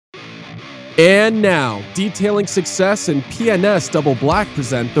And now, Detailing Success and PNS Double Black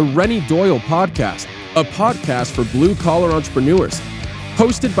present the Renny Doyle Podcast, a podcast for blue-collar entrepreneurs.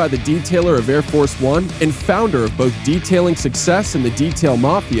 Hosted by the detailer of Air Force One and founder of both Detailing Success and the Detail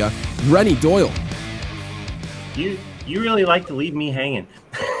Mafia, Renny Doyle. You really like to leave me hanging.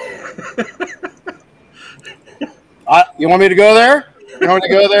 You want me to go there? You want me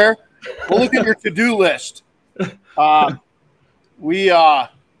to go there? We'll look at your to-do list.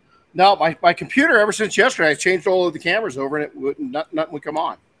 No, my computer, ever since yesterday, I changed all of the cameras over, and nothing would come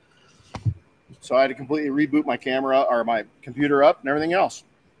on. So I had to completely reboot my camera or my computer up and everything else.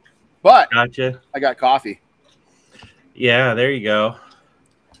 But Gotcha. I got coffee. Yeah, there you go.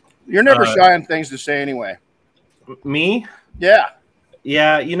 You're never shy on things to say anyway. Me? Yeah.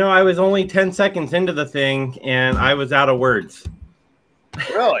 Yeah, I was only 10 seconds into the thing, and I was out of words.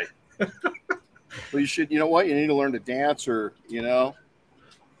 Really? Well, you know what? You need to learn to dance or,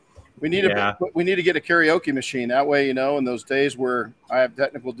 We need to get a karaoke machine. That way, in those days where I have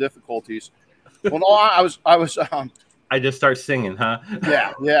technical difficulties. Well, no, I was. I just start singing, huh?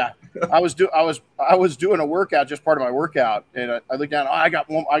 Yeah. I was doing a workout, just part of my workout, and I looked down. I got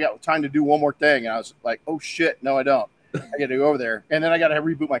time to do one more thing, and I was like, oh shit, no, I don't. I got to go over there, and then I got to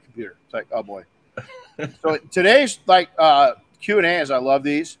reboot my computer. It's like, oh boy. So today's Q&As. I love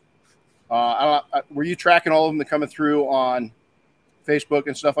these. Were you tracking all of them that coming through on Facebook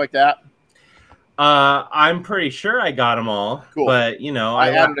and stuff like that? I'm pretty sure I got them all. Cool. But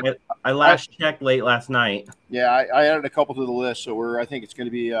I last checked late last night. Yeah, I added a couple to the list, so I think it's going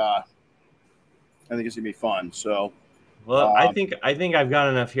to be fun. So, well, I think I've got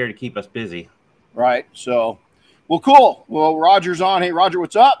enough here to keep us busy. Right. So, well, cool. Well, Roger's on. Hey, Roger,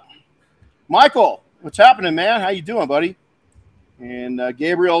 what's up? Michael, what's happening, man? How you doing, buddy? And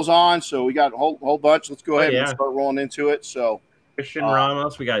Gabriel's on. So we got a whole bunch. Let's go ahead and start rolling into it. So. Christian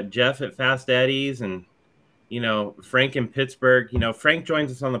Ramos, we got Jeff at Fast Eddie's, and Frank in Pittsburgh. Frank joins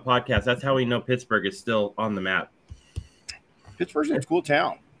us on the podcast. That's how we know Pittsburgh is still on the map. Pittsburgh's a cool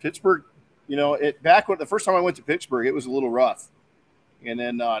town. Pittsburgh, back when the first time I went to Pittsburgh, it was a little rough, and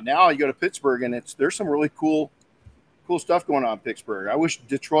then now you go to Pittsburgh and there's some really cool stuff going on in Pittsburgh. I wish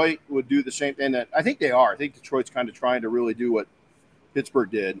Detroit would do the same thing. That I think they are. I think Detroit's kind of trying to really do what Pittsburgh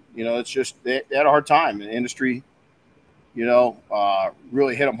did. It's just they had a hard time. The industry,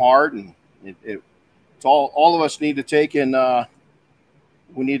 really hit them hard, and it's all of us need to take and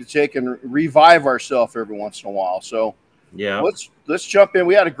revive ourselves every once in a while. So yeah, let's jump in.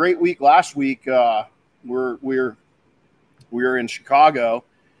 We had a great week last week. We were in Chicago,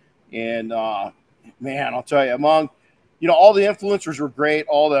 and man, I'll tell you, among all the influencers were great.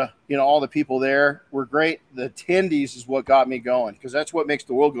 All the people there were great. The attendees is what got me going, because that's what makes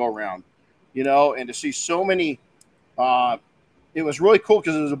the world go around, and to see so many. It was really cool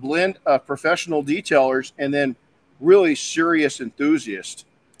because it was a blend of professional detailers and then really serious enthusiasts.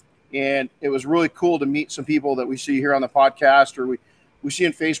 And it was really cool to meet some people that we see here on the podcast, or we see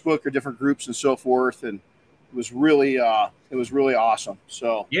in Facebook or different groups and so forth. And it was really awesome.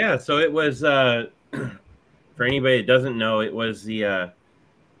 So, yeah. So it was, for anybody that doesn't know, it was the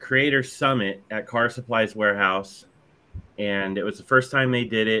Creator Summit at Car Supplies Warehouse. And it was the first time they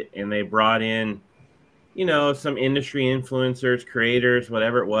did it. And they brought in, some industry influencers, creators,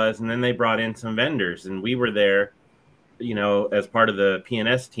 whatever it was. And then they brought in some vendors, and we were there, as part of the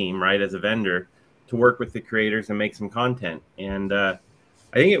PNS team, right, as a vendor, to work with the creators and make some content. And I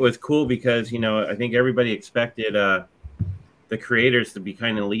think it was cool because, I think everybody expected the creators to be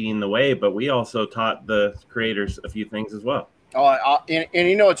kind of leading the way, but we also taught the creators a few things as well. And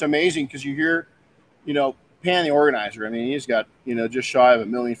it's amazing because you hear, Pan, the organizer, I mean, he's got, just shy of 1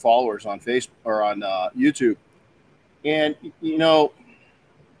 million followers on Facebook or on YouTube. And, you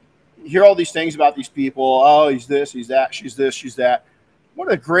hear all these things about these people. Oh, he's this, he's that, she's this, she's that.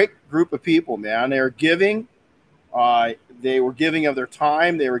 What a great group of people, man. They were giving. They were giving of their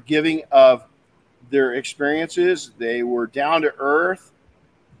time. They were giving of their experiences. They were down to earth.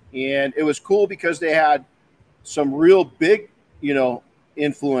 And it was cool because they had some real big,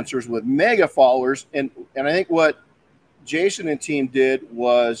 influencers with mega followers, and I think what Jason and team did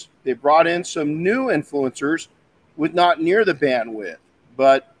was they brought in some new influencers with not near the bandwidth,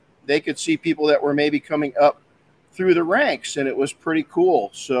 but they could see people that were maybe coming up through the ranks, and it was pretty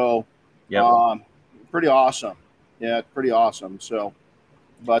cool. So pretty awesome. Yeah, pretty awesome. So,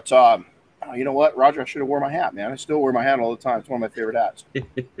 but you know what, Roger, I should have worn my hat, man. I still wear my hat all the time. It's one of my favorite hats.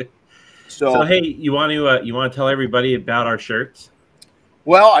 So hey, you want to tell everybody about our shirts?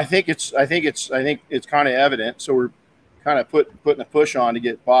 Well, I think it's kind of evident. So we're kind of putting a push on to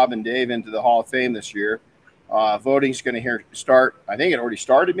get Bob and Dave into the Hall of Fame this year. Voting's going to start. I think it already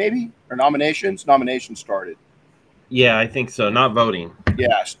started, maybe, or nominations. Nominations started. Yeah, I think so. Not voting.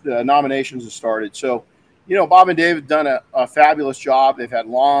 Yes, nominations have started. So, Bob and Dave have done a fabulous job. They've had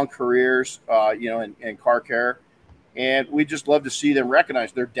long careers, in car care, and we just love to see them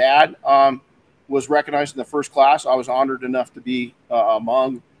recognized. Their dad was recognized in the first class. I was honored enough to be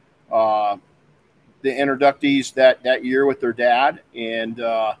among the inductees that year with their dad,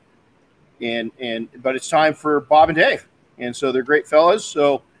 but it's time for Bob and Dave, and so they're great fellas.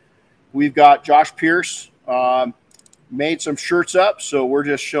 So we've got Josh Pierce. Made some shirts up, so we're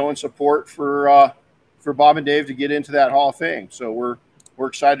just showing support for Bob and Dave to get into that Hall of Fame. So we're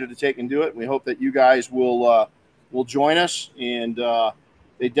excited to take and do it. And we hope that you guys will join us, and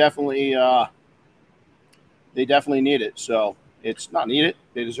they definitely need it. So it's not need it;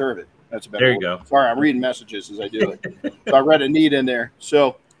 they deserve it. That's a better. There you word. go. Sorry, I'm reading messages as I do it. So I read a need in there.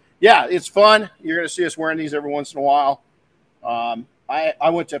 So yeah, it's fun. You're going to see us wearing these every once in a while. I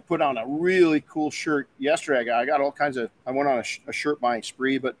went to put on a really cool shirt yesterday. I got all kinds of. I went on a shirt buying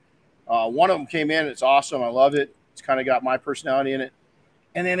spree, but one of them came in. It's awesome. I love it. It's kind of got my personality in it.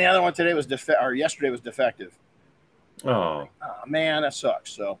 And then the other one today was yesterday was defective. Oh man, that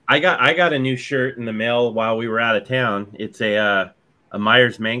sucks. So I got a new shirt in the mail while we were out of town. It's a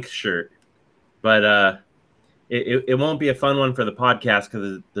Myers Manx shirt, but it won't be a fun one for the podcast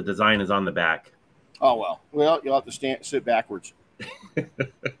because the design is on the back. Oh well, you'll have to sit backwards.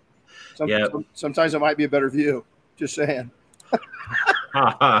 Sometimes it might be a better view. Just saying.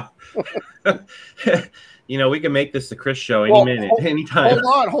 We can make this the Chris show any minute, anytime.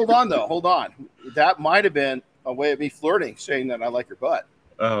 Hold on. That might have been a way of me flirting, saying that I like your butt.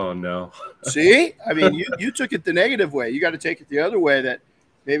 Oh no. See, I mean, you took it the negative way. You got to take it the other way. That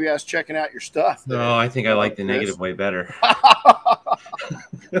maybe I was checking out your stuff. No, I think I like the negative way better.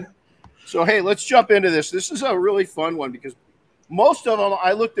 So hey, let's jump into this. This is a really fun one because most of them,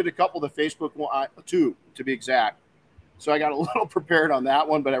 I looked at a couple of the Facebook one, two to be exact. So I got a little prepared on that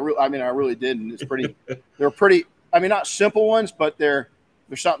one, but I really didn't. It's pretty. They're pretty. I mean, not simple ones, but they're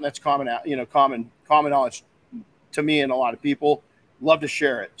something that's common knowledge to me and a lot of people. Love to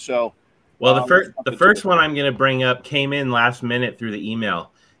share it. So, well, the first one I'm going to bring up came in last minute through the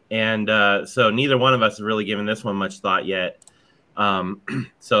email, and so neither one of us has really given this one much thought yet.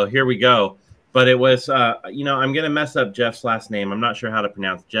 So here we go. But it was, I'm going to mess up Jeff's last name. I'm not sure how to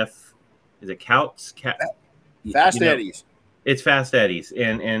pronounce Jeff. Is it Couts? Fast Eddie's. It's Fast Eddie's,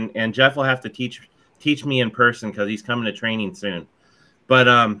 and Jeff will have to teach me in person because he's coming to training soon. But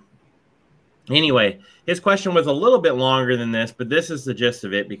anyway, his question was a little bit longer than this, but this is the gist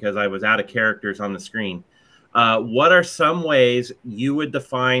of it because I was out of characters on the screen. What are some ways you would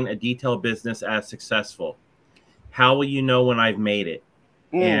define a detail business as successful? How will you know when I've made it?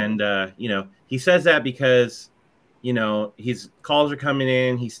 And he says that because his calls are coming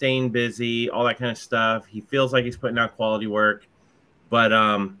in, he's staying busy, all that kind of stuff. He feels like he's putting out quality work, but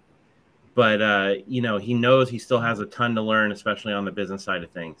he knows he still has a ton to learn, especially on the business side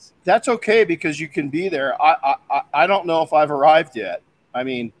of things. That's okay because you can be there. I don't know if I've arrived yet. I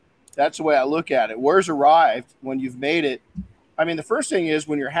mean, that's the way I look at it. Where's arrived when you've made it? I mean, the first thing is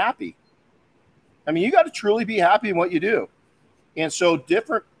when you're happy. I mean, you got to truly be happy in what you do. And so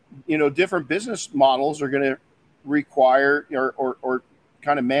different business models are going to require or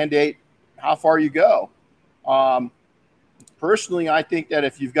kind of mandate how far you go. Personally, I think that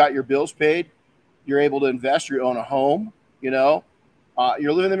if you've got your bills paid, you're able to invest, you own a home, you're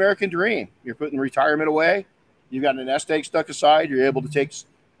living the American dream. You're putting retirement away. You've got an nest egg stuck aside. You're able to take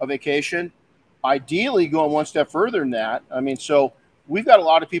a vacation. Ideally, going one step further than that. I mean, so we've got a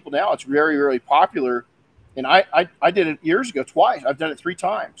lot of people now. It's very, very popular. And I did it years ago twice. I've done it 3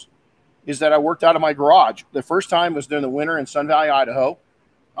 times. Is that I worked out of my garage. The first time was during the winter in Sun Valley, Idaho.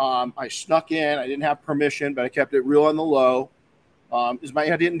 I snuck in. I didn't have permission, but I kept it real on the low. I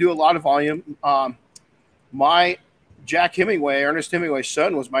didn't do a lot of volume. My Jack Hemingway, Ernest Hemingway's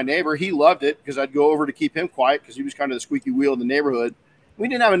son, was my neighbor. He loved it because I'd go over to keep him quiet because he was kind of the squeaky wheel in the neighborhood. We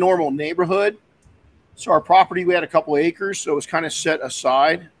didn't have a normal neighborhood. So our property, we had a couple of acres, so it was kind of set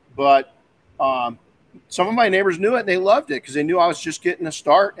aside. But some of my neighbors knew it and they loved it because they knew I was just getting a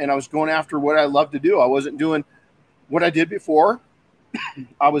start and I was going after what I love to do. I wasn't doing what I did before.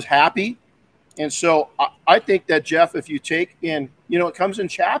 I was happy. And so I think that, Jeff, if you take in, it comes in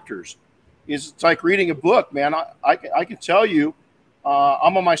chapters. It's like reading a book, man. I can tell you,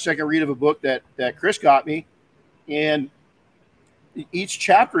 I'm on my second read of a book that Chris got me. And each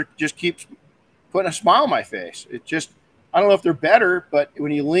chapter just keeps putting a smile on my face. It just, I don't know if they're better, but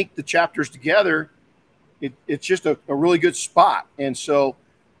when you link the chapters together, it's just a really good spot. And so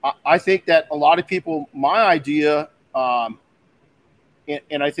I think that a lot of people, my idea, and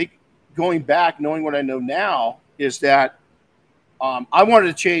I think going back, knowing what I know now, is that I wanted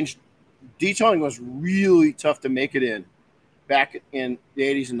to change. Detailing was really tough to make it in back in the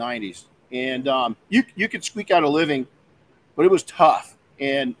 80s and 90s. And you could squeak out a living, but it was tough.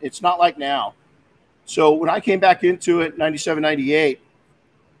 And it's not like now. So when I came back into it, 97, 98,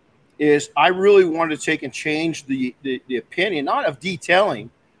 is I really wanted to take and change the opinion, not of detailing,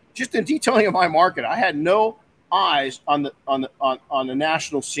 just in detailing of my market. I had no eyes on the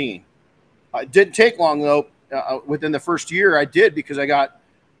national scene. It didn't take long, though. Within the first year, I did, because I got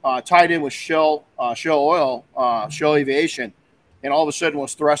tied in with Shell Oil, Shell Aviation, and all of a sudden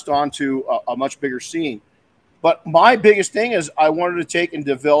was thrust onto a much bigger scene. But my biggest thing is I wanted to take and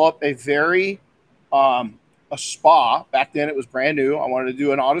develop a spa. Back then it was brand new. I wanted to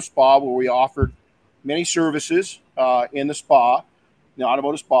do an auto spa where we offered many services in the spa, the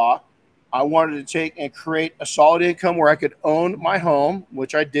automotive spa. I wanted to take and create a solid income where I could own my home,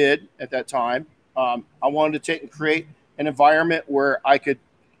 which I did at that time. I wanted to take and create an environment where I could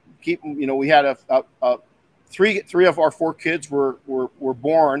keep, we had three of our 4 kids were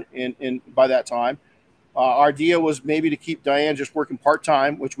born in by that time. Our idea was maybe to keep Diane just working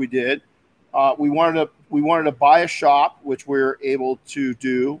part-time, which we did. We wanted to buy a shop, which we were able to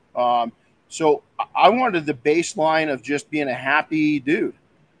do. So I wanted the baseline of just being a happy dude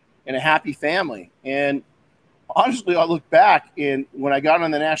and a happy family. And honestly, I look back, and when I got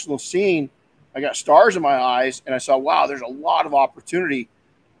on the national scene, I got stars in my eyes, and I saw, wow, there's a lot of opportunity.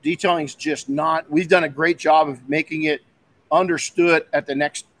 Detailing's just not. We've done a great job of making it understood at the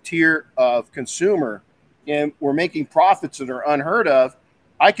next tier of consumer, and we're making profits that are unheard of.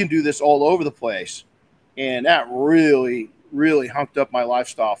 I can do this all over the place. And that really, really hunked up my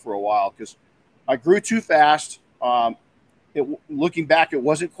lifestyle for a while, because I grew too fast. Looking back, it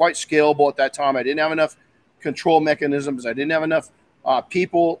wasn't quite scalable at that time. I didn't have enough control mechanisms. I didn't have enough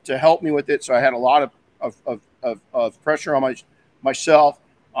people to help me with it. So I had a lot of pressure on myself.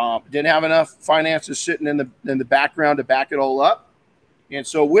 Didn't have enough finances sitting in the background to back it all up. And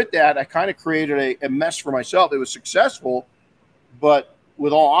so with that, I kind of created a mess for myself. It was successful, but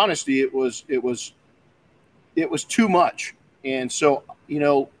with all honesty, it was too much. And so,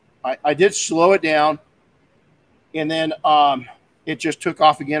 I did slow it down, and then it just took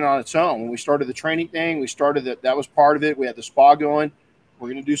off again on its own. When we started the training thing, that was part of it. We had the spa going. We're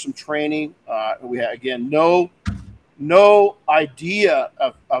going to do some training. We had, again, no idea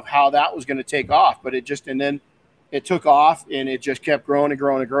of how that was going to take off, but then it took off, and it just kept growing and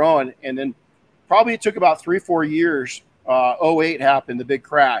growing and growing. And then probably it took about 3-4 years. 08 happened, the big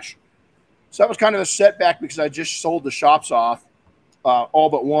crash. So that was kind of a setback, because I just sold the shops off, all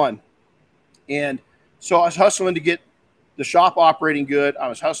but one. And so I was hustling to get the shop operating good. I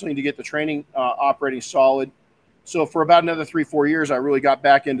was hustling to get the training operating solid. So for about another 3-4 years, I really got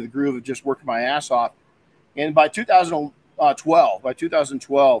back into the groove of just working my ass off. And by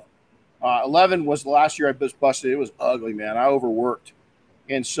 2012, 11 was the last year I was busted. It was ugly, man. I overworked.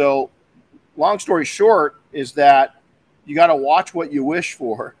 And so long story short is that you got to watch what you wish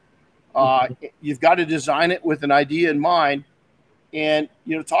for. You've got to design it with an idea in mind, and,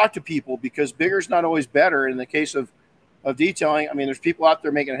 talk to people, because bigger is not always better. In the case of detailing, I mean, there's people out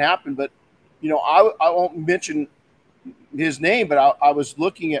there making it happen, but, I won't mention his name, but I was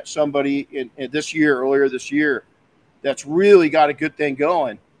looking at somebody earlier this year, that's really got a good thing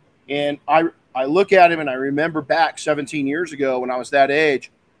going. And I look at him, and I remember back 17 years ago when I was that age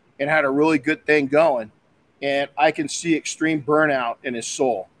and had a really good thing going. And I can see extreme burnout in his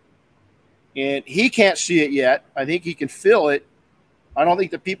soul. And he can't see it yet. I think he can feel it. I don't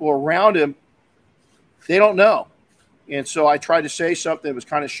think the people around him, they don't know. And so I tried to say something that was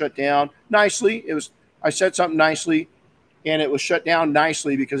kind of shut down nicely. I said something nicely, and it was shut down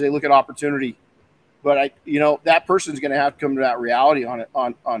nicely because they look at opportunity. But that person's going to have to come to that reality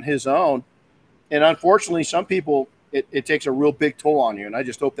on his own. And unfortunately, some people, it takes a real big toll on you. And I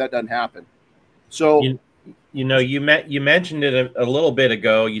just hope that doesn't happen. So, you mentioned it a little bit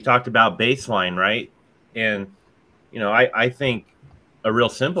ago. You talked about baseline, right? And, I think a real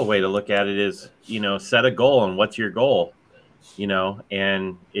simple way to look at it is, set a goal, and what's your goal,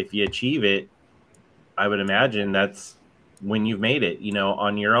 and if you achieve it, I would imagine that's when you've made it,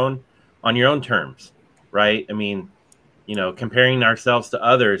 on your own terms, right? I mean, comparing ourselves to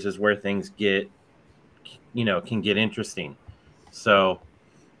others is where things get, can get interesting. So,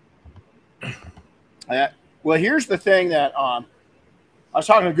 well, here's the thing that I was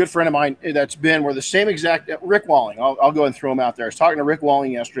talking to a good friend of mine that's been where the same exact Rick Walling. I'll go and throw him out there. I was talking to Rick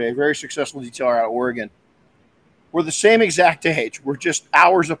Walling yesterday, a very successful detailer out of Oregon. we're the same exact age. We're just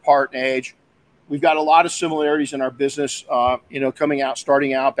hours apart in age. We've got a lot of similarities in our business,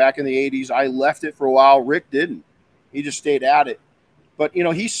 starting out back in the 80s. I left it for a while. Rick didn't. He just stayed at it. But,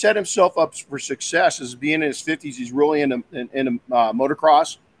 he set himself up for success as being in his 50s. He's really into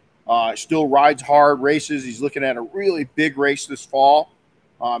motocross. Still rides hard, races. He's looking at a really big race this fall.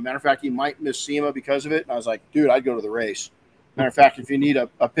 Matter of fact, he might miss SEMA because of it. And I was like, dude, I'd go to the race. Matter of fact, if you need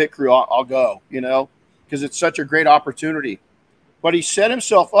a pit crew, I'll go, because it's such a great opportunity. But he set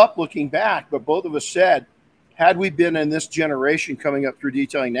himself up looking back. But both of us said, had we been in this generation coming up through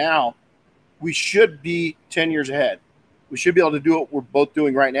detailing now, we should be 10 years ahead. We should be able to do what we're both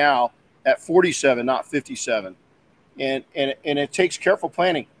doing right now at 47, not 57. And it takes careful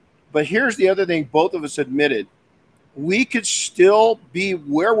planning. But here's the other thing both of us admitted. We could still be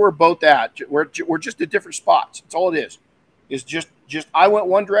where we're both at. We're just at different spots. That's all it is. It's just I went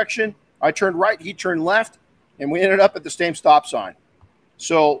one direction, I turned right, he turned left, and we ended up at the same stop sign.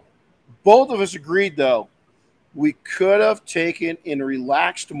 So both of us agreed, though, we could have taken and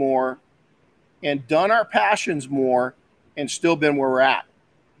relaxed more and done our passions more and still been where we're at.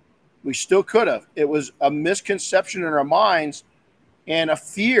 We still could have. It was a misconception in our minds and a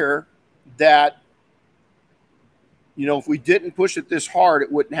fear that, if we didn't push it this hard,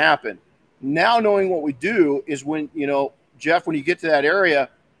 it wouldn't happen. Now knowing what we do is when, Jeff, when you get to that area,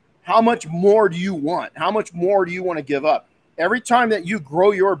 how much more do you want? How much more do you want to give up? Every time that you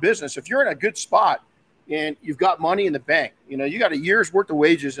grow your business, if you're in a good spot and you've got money in the bank, you got a year's worth of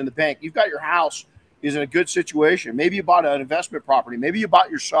wages in the bank, you've got your house is in a good situation. Maybe you bought an investment property. Maybe you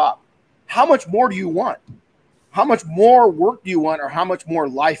bought your shop. How much more do you want? How much more work do you want, or how much more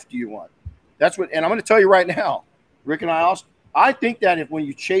life do you want? That's what, and I'm going to tell you right now, Rick and I think that when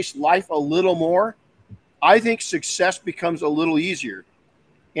you chase life a little more, I think success becomes a little easier.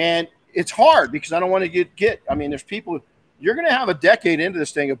 And it's hard because I don't want to get, there's people, you're going to have a decade into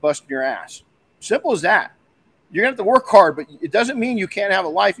this thing of busting your ass. Simple as that. You're going to have to work hard, but it doesn't mean you can't have a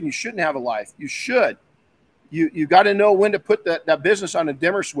life and you shouldn't have a life. You should. You got to know when to put that business on a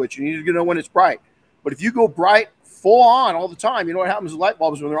dimmer switch. You need to know when it's bright. But if you go bright, full on all the time, you know what happens with light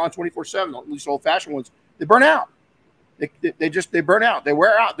bulbs when they're on 24/7, at least old-fashioned ones, they burn out. They burn out. They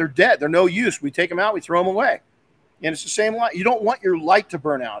wear out. They're dead. They're no use. We take them out. We throw them away. And it's the same light. You don't want your light to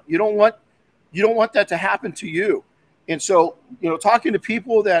burn out. You don't want that to happen to you. And so, talking to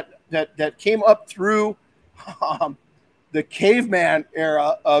people that came up through the caveman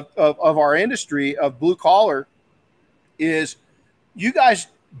era of our industry of blue collar, is you guys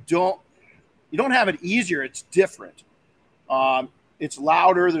don't have it easier. It's different. It's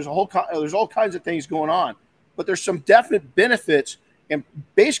louder. There's all kinds of things going on, but there's some definite benefits. And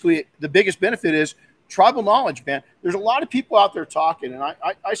basically the biggest benefit is tribal knowledge, man. There's a lot of people out there talking, and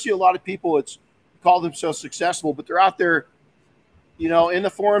I see a lot of people that call themselves successful, but they're out there, in the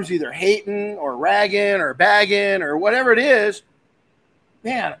forums, either hating or ragging or bagging or whatever it is.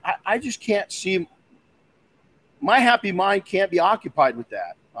 Man, I just can't see, my happy mind can't be occupied with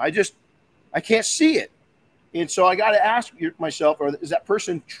that. I can't see it. And so I got to ask myself, is that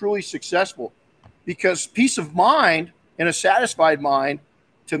person truly successful? Because peace of mind and a satisfied mind,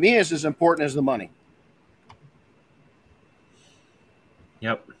 to me, is as important as the money.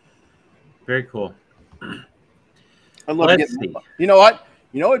 Yep. Very cool. I'd love to get, you know what?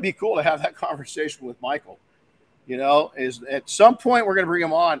 It'd be cool to have that conversation with Michael. Is at some point we're going to bring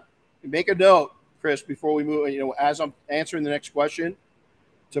him on. Make a note, Chris, before we move, as I'm answering the next question,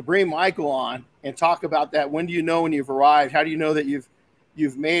 to bring Michael on and talk about that. When do you know when you've arrived? How do you know that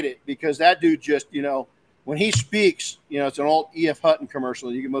you've made it? Because that dude just, when he speaks, it's an old E.F. Hutton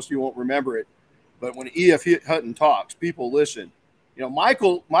commercial. Most of you won't remember it, but when E.F. Hutton talks, people listen.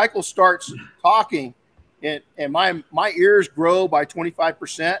 Michael starts talking, and my ears grow by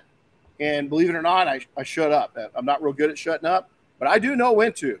 25%. And believe it or not, I shut up. I'm not real good at shutting up, but I do know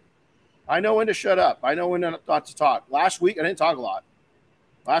when to. I know when to shut up. I know when not to talk. Last week, I didn't talk a lot.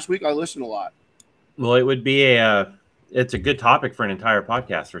 Last week, I listened a lot. Well, it would be it's a good topic for an entire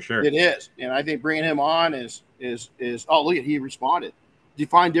podcast for sure. It is. And I think bringing him on is oh, look at, he responded.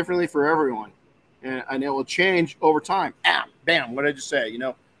 Defined differently for everyone. And it will change over time. Bam. What did I just say? It's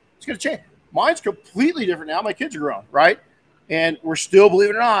going to change. Mine's completely different now. My kids are grown, right? And we're still, believe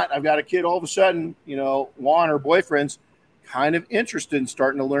it or not, I've got a kid all of a sudden, Juan, her boyfriend's kind of interested in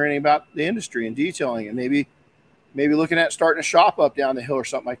starting to learning about the industry and detailing, and maybe looking at starting a shop up down the hill or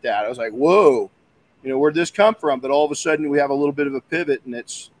something like that. I was like, whoa, where'd this come from? But all of a sudden we have a little bit of a pivot, and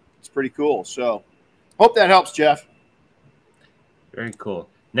it's pretty cool. So hope that helps, Jeff. Very cool.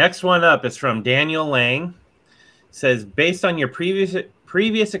 Next one up is from Daniel Lang. Says, based on your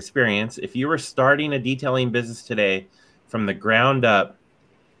previous experience, if you were starting a detailing business today from the ground up,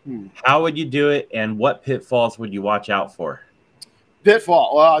 how would you do it, and what pitfalls would you watch out for?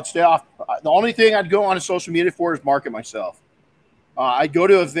 Pitfall. Well, I'd stay off. The only thing I'd go on to social media for is market myself. I'd go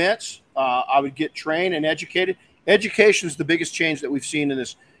to events. I would get trained and educated. Education is the biggest change that we've seen in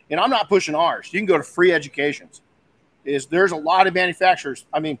this. And I'm not pushing ours. You can go to free educations. There's a lot of manufacturers.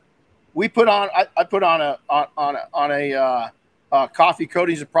 I mean, we put on. I put on a coffee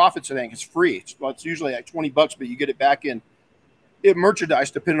coatings and profits thing. It's free. It's usually like $20, but you get it back in merchandise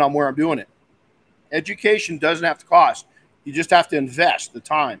depending on where I'm doing it. Education doesn't have to cost. You just have to invest the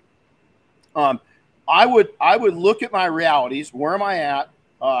time. I would look at my realities. Where am I at?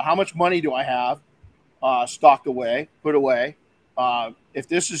 How much money do I have stocked away, put away? If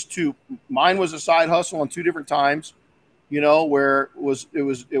this is mine was a side hustle on 2 different times, where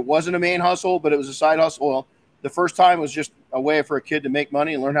it wasn't a main hustle, but it was a side hustle. Well, the first time was just a way for a kid to make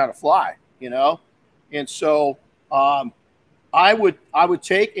money and learn how to fly, And so I would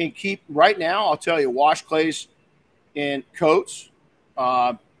take and keep right now. I'll tell you, wash clays and coats,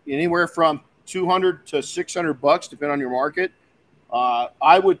 anywhere from $200 to $600, depending on your market.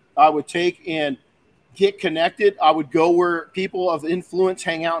 I would take and get connected. I would go where people of influence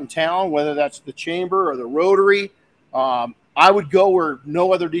hang out in town, whether that's the chamber or the Rotary. I would go where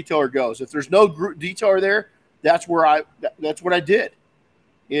no other detailer goes. If there's no detailer there, that's what I did.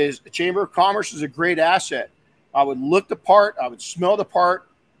 Is Chamber of Commerce is a great asset. I would look the part. I would smell the part.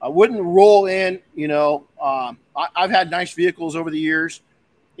 I wouldn't roll in. I've had nice vehicles over the years,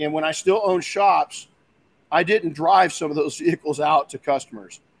 and when I still own shops, I didn't drive some of those vehicles out to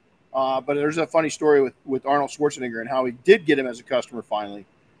customers. But there's a funny story with Arnold Schwarzenegger and how he did get him as a customer finally.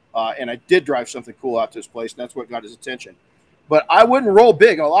 And I did drive something cool out to his place, and that's what got his attention. But I wouldn't roll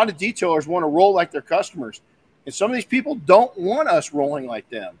big. A lot of detailers want to roll like their customers. And some of these people don't want us rolling like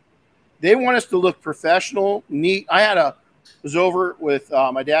them. They want us to look professional, neat. I was over with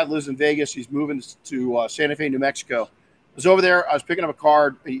my dad lives in Vegas. He's moving to Santa Fe, New Mexico. I was over there. I was picking up a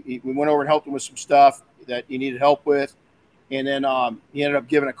card. We went over and helped him with some stuff that he needed help with. And then he ended up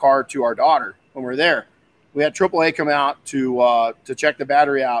giving a card to our daughter when we were there. We had AAA come out to check the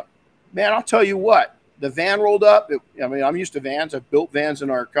battery out. Man, I'll tell you what. The van rolled up. I'm used to vans. I've built vans in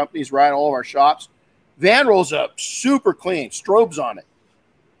our companies, right? All of our shops. Van rolls up super clean, strobes on it.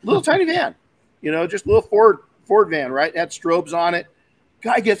 Little tiny van, just a little Ford van, right? Had strobes on it.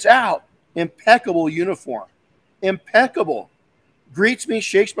 Guy gets out, impeccable uniform, impeccable. Greets me,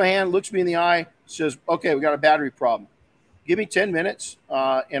 shakes my hand, looks me in the eye, says, "Okay, we got a battery problem. Give me 10 minutes,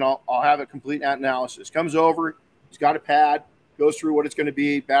 and I'll have a complete analysis." Comes over, he's got a pad, goes through what it's going to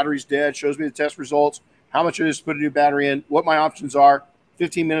be. Battery's dead, shows me the test results, how much it is to put a new battery in, what my options are.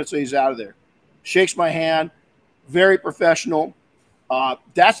 15 minutes, so he's out of there. Shakes my hand, very professional.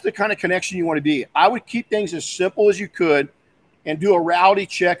 That's the kind of connection you want to be. I would keep things as simple as you could and do a reality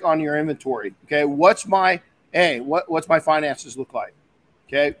check on your inventory. Okay, what's my finances look like?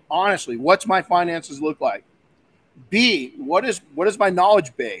 Okay, honestly, what's my finances look like? B, what is my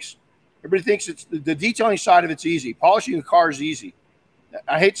knowledge base? Everybody thinks it's the detailing side of it's easy. Polishing a car is easy.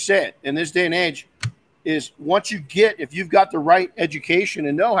 I hate to say it. In this day and age, is if you've got the right education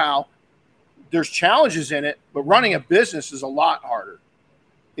and know-how, there's challenges in it, but running a business is a lot harder.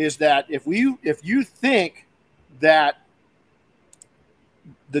 Is that if you think that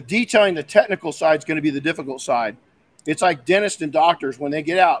the detailing, the technical side is going to be the difficult side, it's like dentists and doctors when they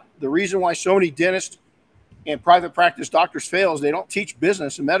get out. The reason why so many dentists and private practice doctors fail is they don't teach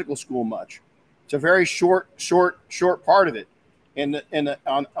business in medical school much. It's a very short part of it. And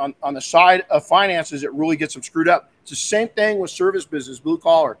on the side of finances, it really gets them screwed up. It's the same thing with service business, blue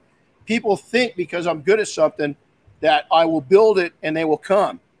collar. People think because I'm good at something that I will build it and they will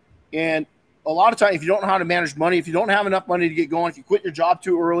come. And a lot of times, if you don't know how to manage money, if you don't have enough money to get going, if you quit your job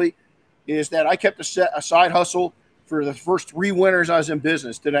too early, is that I kept a side hustle for the first 3 winters I was in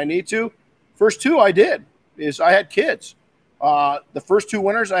business. Did I need to? First 2 I did. I had kids. The first 2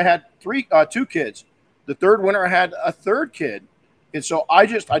 winters I had 2 kids. The third winter I had a third kid. And so I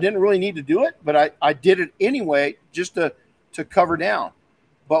didn't really need to do it, but I did it anyway just to cover down.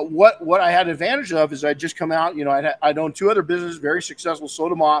 But what I had advantage of is I'd just come out, I'd owned 2 other businesses, very successful,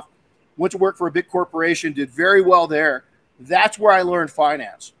 sold them off, went to work for a big corporation, did very well there. That's where I learned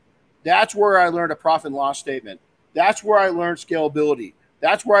finance. That's where I learned a profit and loss statement. That's where I learned scalability.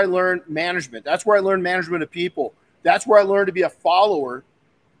 That's where I learned management. That's where I learned management of people. That's where I learned to be a follower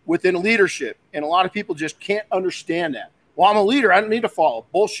within leadership. And a lot of people just can't understand that. Well, I'm a leader. I don't need to follow.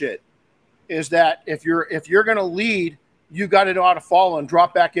 Bullshit. Is that if you're going to lead, you got to know how to follow and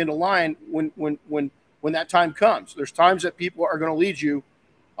drop back into line when when that time comes. There's times that people are going to lead you,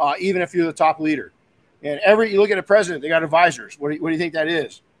 even if you're the top leader. And you look at a president, they got advisors. What do you think that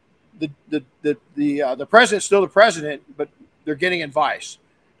is? The president's still the president, but they're getting advice.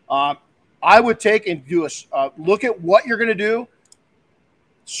 I would take and do look at what you're going to do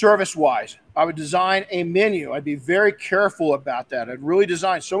service-wise. I would design a menu. I'd be very careful about that. I'd really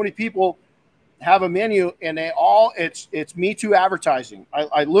design. So many people have a menu, and it's Me Too advertising.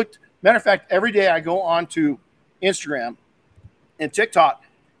 I looked. Matter of fact, every day I go on to Instagram and TikTok,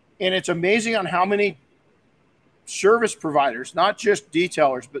 and it's amazing on how many service providers, not just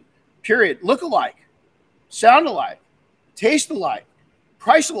detailers, but period, look alike, sound alike, taste alike,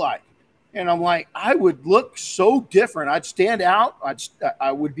 price alike. And I'm like, I would look so different. I'd stand out.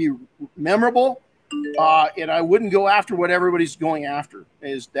 I would be memorable, and I wouldn't go after what everybody's going after.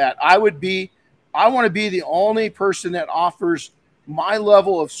 Is that I want to be the only person that offers my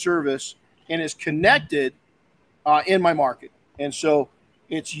level of service and is connected in my market. And so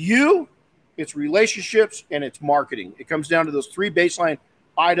it's relationships, and it's marketing. It comes down to those 3 baseline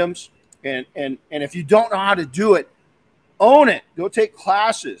items. And if you don't know how to do it, own it. Go take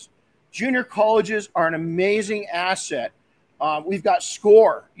classes. Junior colleges are an amazing asset. We've got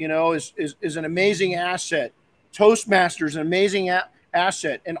SCORE, is an amazing asset. Toastmasters, an amazing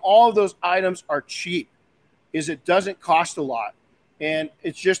asset. And all of those items are cheap. It doesn't cost a lot. And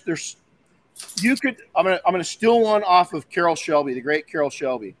it's just I'm gonna steal one off of Carroll Shelby, the great Carroll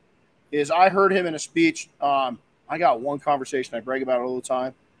Shelby. I heard him in a speech. I got one conversation I brag about it all the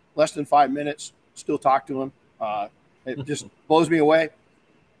time. Less than 5 minutes, still talk to him. It just blows me away.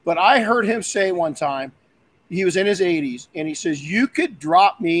 But I heard him say one time, he was in his 80s, and he says, you could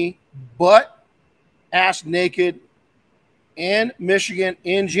drop me butt ass naked in Michigan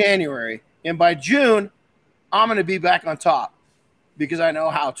in January, and by June, I'm going to be back on top because I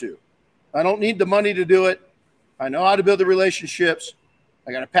know how to. I don't need the money to do it. I know how to build the relationships.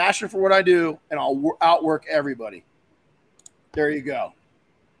 I got a passion for what I do, and I'll outwork everybody. There you go.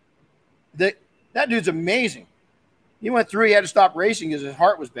 That dude's amazing. He went through, he had to stop racing because his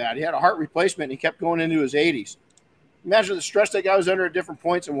heart was bad. He had a heart replacement, and he kept going into his 80s. Imagine the stress that guy was under at different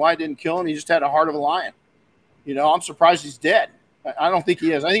points and why it didn't kill him. He just had a heart of a lion. I'm surprised he's dead. I don't think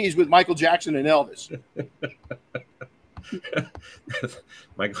he is. I think he's with Michael Jackson and Elvis.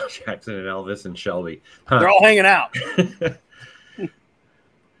 Michael Jackson and Elvis and Shelby. Huh. They're all hanging out.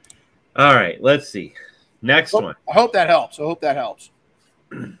 All right, let's see. Next one. I hope that helps.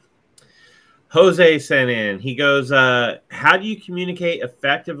 Jose sent in. He goes, how do you communicate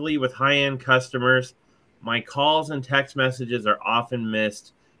effectively with high-end customers? My calls and text messages are often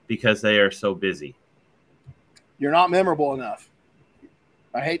missed because they are so busy. You're not memorable enough.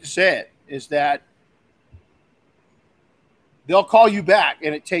 I hate to say it, is that they'll call you back,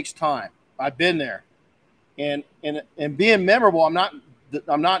 and it takes time. I've been there. And being memorable, I'm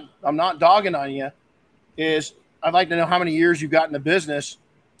not dogging on you, is I'd like to know how many years you've got in the business.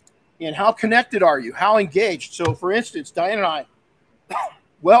 And how connected are you? How engaged? So, for instance, Diane and I,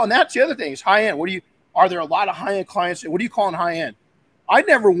 well, and that's the other thing is high end. Are there a lot of high end clients? What do you call in high end? I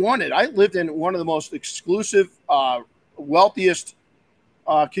never wanted. I lived in one of the most exclusive, wealthiest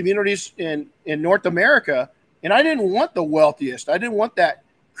communities in North America, and I didn't want the wealthiest. I didn't want that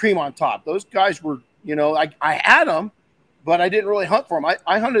cream on top. Those guys were, I had them, but I didn't really hunt for them.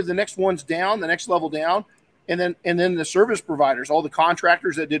 I hunted the next ones down, the next level down. And then the service providers, all the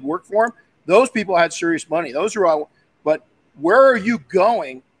contractors that did work for them, those people had serious money. Those are all. But where are you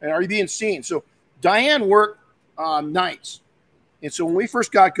going, and are you being seen? So Diane worked nights, and so when we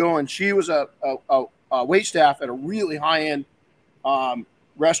first got going, she was a wait staff at a really high end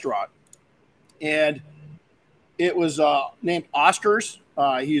restaurant, and it was named Oscar's.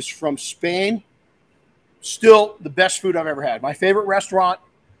 He's from Spain. Still the best food I've ever had. My favorite restaurant.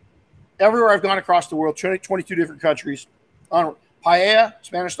 Everywhere I've gone across the world, 22 different countries, paella,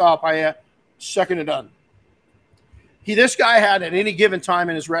 Spanish-style paella, second to none. This guy had at any given time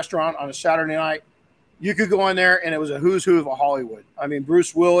in his restaurant on a Saturday night, you could go in there and it was a who's who of Hollywood. I mean,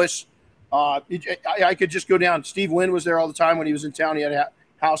 Bruce Willis. I could just go down. Steve Wynn was there all the time when he was in town. He had a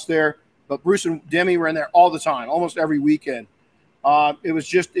house there. But Bruce and Demi were in there all the time, almost every weekend. It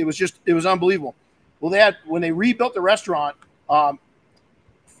was unbelievable. Well, when they rebuilt the restaurant,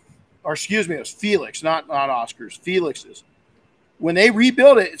 or excuse me, it was Felix, not Oscar's, Felix's. When they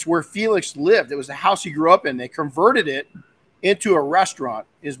rebuilt it, it's where Felix lived. It was the house he grew up in. They converted it into a restaurant.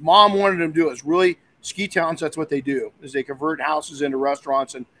 His mom wanted him to do it. It's really ski towns. That's what they do, is they convert houses into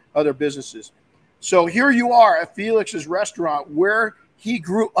restaurants and other businesses. So here you are at Felix's restaurant, where he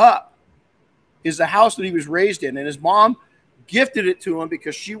grew up is the house that he was raised in. And his mom gifted it to him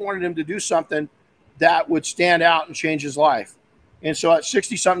because she wanted him to do something that would stand out and change his life. And so at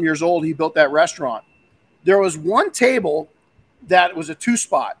 60-something years old, he built that restaurant. There was one table that was a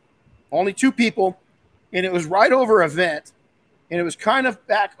 2-spot, only 2 people, and it was right over a vent, and it was kind of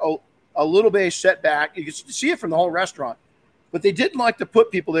back a little bit set back. You could see it from the whole restaurant, but they didn't like to put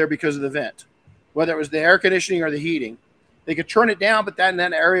people there because of the vent, whether it was the air conditioning or the heating. They could turn it down, but then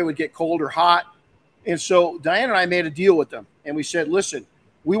that area would get cold or hot. And so Diane and I made a deal with them, and we said, listen,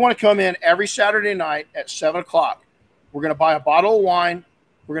 we want to come in every Saturday night at 7 o'clock. We're going to buy a bottle of wine.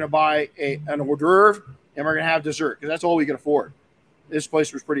 We're going to buy an hors d'oeuvre, and we're going to have dessert because that's all we could afford. This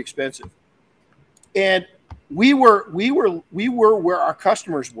place was pretty expensive. And we were where our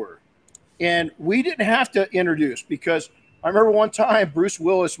customers were. And we didn't have to introduce, because I remember one time Bruce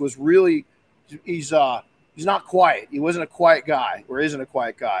Willis was really, he's not quiet. He wasn't a quiet guy, or isn't a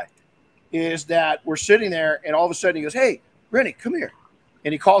quiet guy. Is that we're sitting there, and all of a sudden he goes, hey, Renny, come here.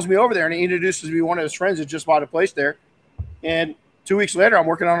 And he calls me over there, and he introduces me to one of his friends that just bought a place there. And 2 weeks later, I'm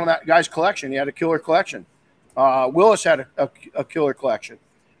working on that guy's collection. He had a killer collection. Willis had a killer collection.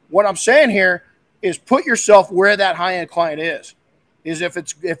 What I'm saying here is put yourself where that high-end client is. If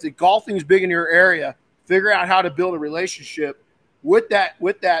the golfing is big in your area, figure out how to build a relationship with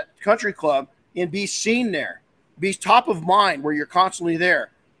that country club and be seen there. Be top of mind where you're constantly there.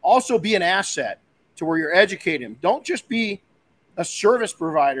 Also be an asset to where you're educating them. Don't just be a service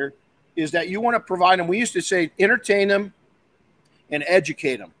provider. Is that you want to provide them. We used to say entertain them and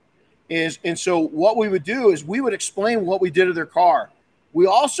educate them. And so what we would do is we would explain what we did to their car. We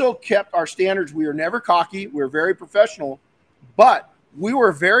also kept our standards. We were never cocky. We were very professional, but we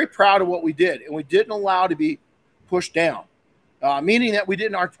were very proud of what we did, and we didn't allow to be pushed down, meaning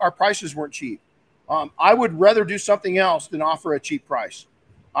that our prices weren't cheap. I would rather do something else than offer a cheap price.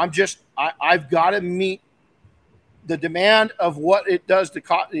 I've got to meet the demand of what it does to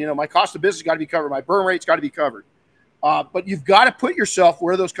cost. My cost of business got to be covered. My burn rate's got to be covered. But you've got to put yourself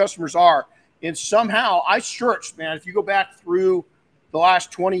where those customers are. And somehow I searched, man, if you go back through the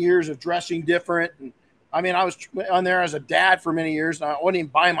last 20 years of dressing different. And I mean, I was on there as a dad for many years, and I wasn't even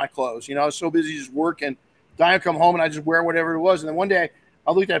buying my clothes. I was so busy just working. Diane would come home and I just wear whatever it was. And then one day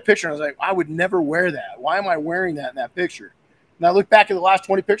I looked at a picture and I was like, I would never wear that. Why am I wearing that in that picture? And I look back at the last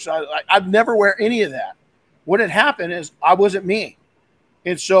 20 pictures. I'd never wear any of that. What had happened is I wasn't me.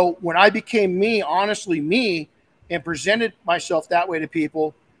 And so when I became me, honestly me, and presented myself that way to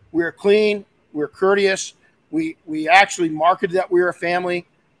people, we were clean, we were courteous, we actually marketed that we were a family.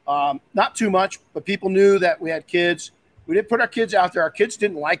 Not too much, but people knew that we had kids. We didn't put our kids out there. Our kids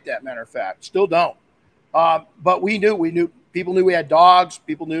didn't like that, matter of fact. Still don't. But we knew. People knew we had dogs.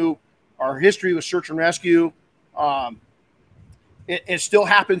 People knew our history was search and rescue. It still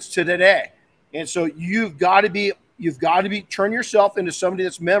happens to today. And so you've got to turn yourself into somebody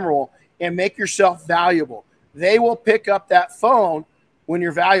that's memorable and make yourself valuable. They will pick up that phone when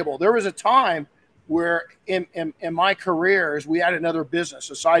you're valuable. There was a time where in my career, as we had another business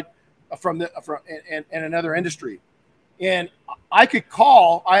aside from another industry, and I could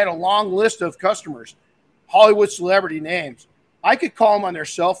call. I had a long list of customers, Hollywood celebrity names. I could call them on their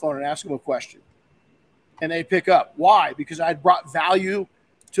cell phone and ask them a question, and they'd pick up. Why? Because I'd brought value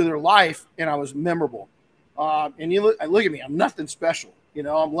to their life, and I was memorable. And you look at me. I'm nothing special.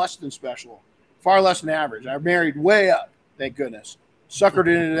 I'm less than special, far less than average. I married way up, thank goodness. Suckered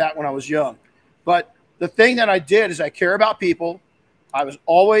into that when I was young. But the thing that I did is I care about people. I was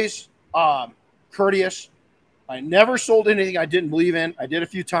always courteous. I never sold anything I didn't believe in. I did a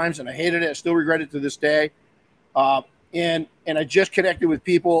few times, and I hated it. I still regret it to this day. And I just connected with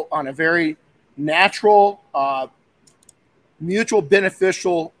people on a very natural, mutual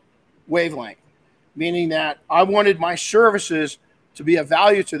beneficial wavelength, meaning that I wanted my services to be of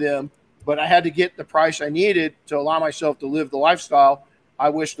value to them, but I had to get the price I needed to allow myself to live the lifestyle I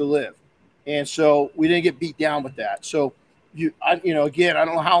wish to live. And so we didn't get beat down with that. So again, I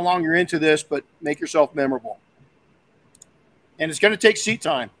don't know how long you're into this, but make yourself memorable. And it's going to take seat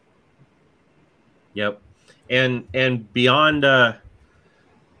time. Yep. And beyond,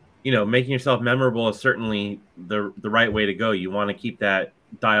 making yourself memorable is certainly the right way to go. You want to keep that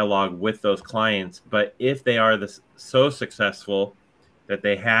dialogue with those clients, but if they are so successful that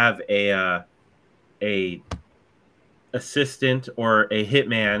they have a assistant or a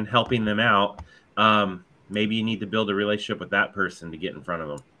hitman helping them out, maybe you need to build a relationship with that person to get in front of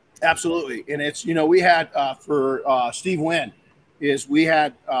them. Absolutely. And it's, we had for Steve Wynn is we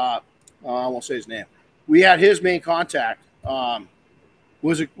had, I won't say his name. We had his main contact had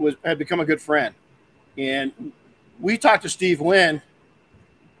become a good friend. And we talked to Steve Wynn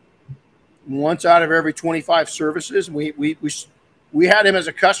once out of every 25 services. We had him as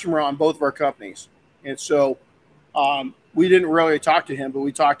a customer on both of our companies. And so we didn't really talk to him, but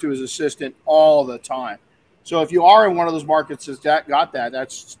we talked to his assistant all the time. So if you are in one of those markets that got that,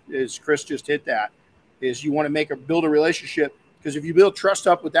 that's, as Chris just hit that, is you want to build a relationship, because if you build trust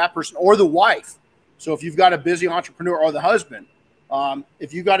up with that person or the wife, so if you've got a busy entrepreneur, or the husband,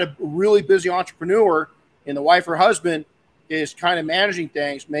 if you've got a really busy entrepreneur and the wife or husband is kind of managing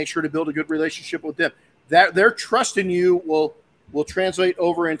things, make sure to build a good relationship with them. That their trust in you will translate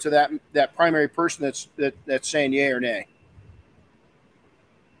over into that primary person that's saying yay or nay.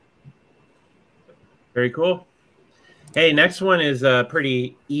 Very cool. Hey, next one is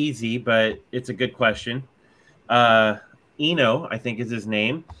pretty easy, but it's a good question. Eno, I think is his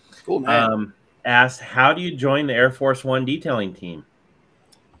name. Cool name. Asked, how do you join the Air Force One detailing team?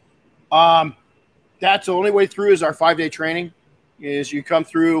 That's the only way through is our 5-day training. Is you come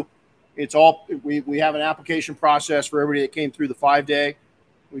through. It's all we have an application process for everybody that came through the 5-day.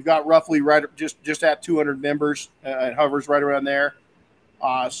 We've got roughly just at 200 members. It hovers right around there.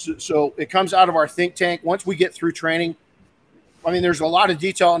 So it comes out of our think tank. Once we get through training, I mean, there's a lot of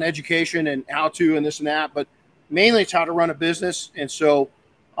detail in education and how to and this and that, but mainly it's how to run a business. And so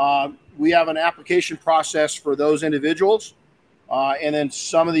we have an application process for those individuals. And then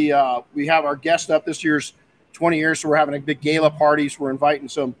some of the we have our guest up this year's 20 years, so we're having a big gala party. So we're inviting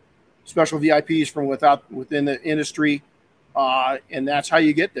some special VIPs from within the industry, and that's how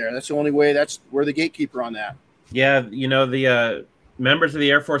you get there. That's the only way. We're the gatekeeper on that. Yeah, the members of the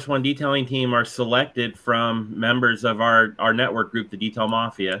Air Force One detailing team are selected from members of our network group, the Detail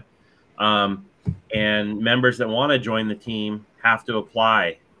Mafia, and members that want to join the team have to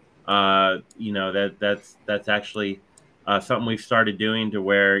apply. That's actually something we've started doing, to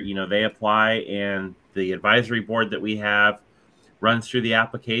where they apply, and the advisory board that we have runs through the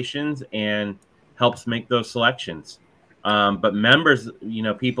applications and helps make those selections. But members,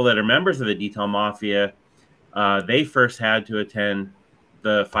 people that are members of the Detail Mafia, they first had to attend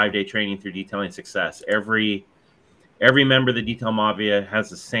the 5-day training through Detailing Success. Every member of the Detail Mafia has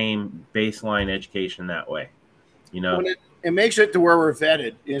the same baseline education that way. It makes it to where we're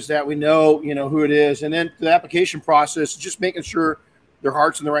vetted, is that we know, who it is. And then the application process, just making sure their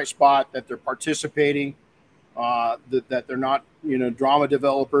heart's in the right spot, that they're participating, that they're not, drama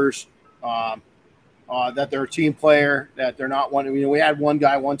developers, that they're a team player, that they're not one. We had one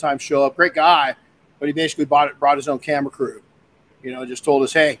guy one time show up, great guy, but he basically brought his own camera crew, just told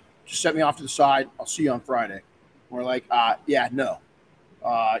us, hey, just set me off to the side. I'll see you on Friday. We're like, yeah, no.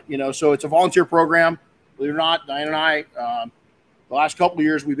 So it's a volunteer program. Believe it or not, Diane and I, the last couple of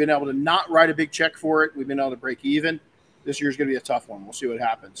years, we've been able to not write a big check for it. We've been able to break even. This year's going to be a tough one. We'll see what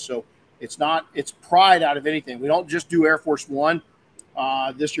happens. So it's pride out of anything. We don't just do Air Force One.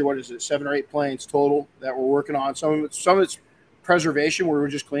 This year, what is it, 7 or 8 planes total that we're working on. Some of it's preservation, where we're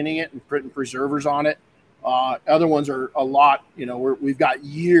just cleaning it and putting preservers on it. Other ones are a lot. We've got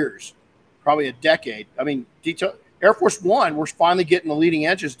years, probably a decade. I mean, Air Force One, we're finally getting the leading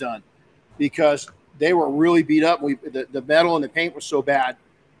edges done, because they were really beat up. The metal and the paint was so bad.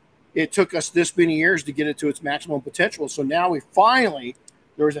 It took us this many years to get it to its maximum potential. So now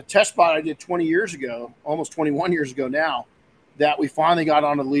there was a test spot I did 20 years ago, almost 21 years ago now, that we finally got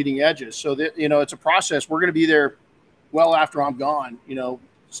on the leading edges. So that, it's a process. We're going to be there well after I'm gone,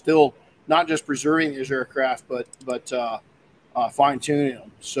 still not just preserving these aircraft, but fine tuning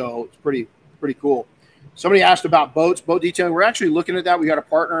them. So it's pretty cool. Somebody asked about boat detailing. We're actually looking at that. We got a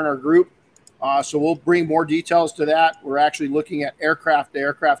partner in our group. So we'll bring more details to that. We're actually looking at the aircraft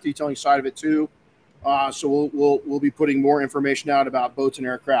detailing side of it too. So we'll be putting more information out about boats and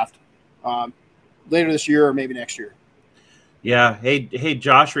aircraft later this year or maybe next year. Yeah. Hey,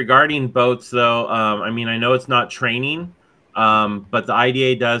 Josh, regarding boats though, I know it's not training, but the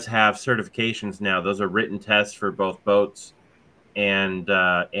IDA does have certifications now. Those are written tests for both boats and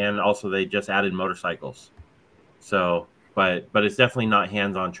also they just added motorcycles. So, but it's definitely not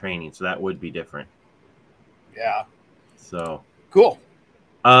hands-on training, so that would be different. Yeah. So cool.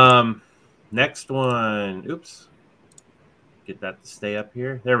 Next one. Oops. Get that to stay up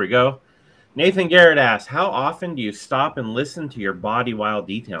here. There we go. Nathan Garrett asks, how often do you stop and listen to your body while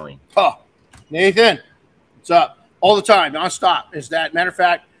detailing? Oh, Nathan, what's up? All the time, nonstop. Matter of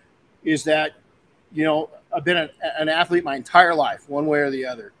fact, I've been an athlete my entire life, one way or the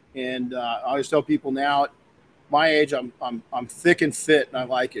other. And I always tell people now, at my age, I'm thick and fit, and I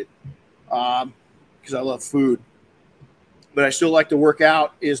like it because I love food. But I still like to work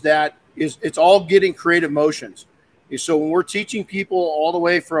out. It's all getting creative motions. So when we're teaching people all the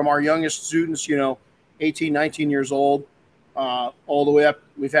way from our youngest students, 18, 19 years old, all the way up,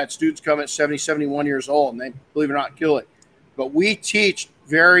 we've had students come at 70, 71 years old, and they, believe it or not, kill it. But we teach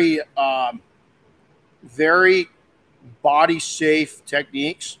very very body safe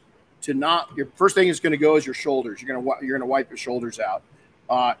techniques to not. Your first thing is going to go is your shoulders. You're going to wipe your shoulders out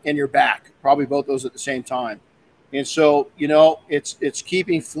and your back, probably both those at the same time. And so, it's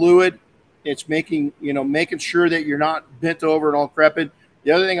keeping fluid. It's making sure that you're not bent over and all decrepit.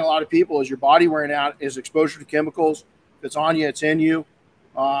 The other thing, a lot of people, is your body wearing out is exposure to chemicals. If it's on you, it's in you.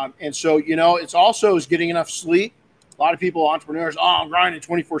 And so, it's also is getting enough sleep. A lot of people, entrepreneurs, I'm grinding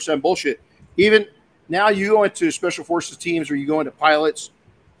 24/7 bullshit. Even now, you go into special forces teams or you go into pilots,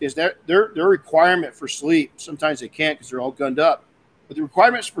 is that their requirement for sleep. Sometimes they can't because they're all gunned up. But the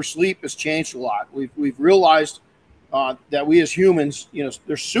requirements for sleep has changed a lot. We've realized that we as humans,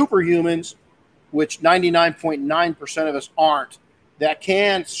 they're superhumans, which 99.9% of us aren't, that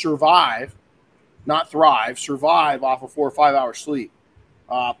can survive, not thrive, survive off of 4 or 5 hours sleep.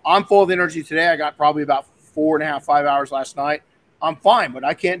 I'm full of energy today. I got probably about 4.5, 5 hours last night. I'm fine, but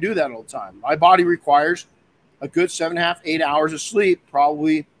I can't do that all the time. My body requires a good 7.5, 8 hours of sleep,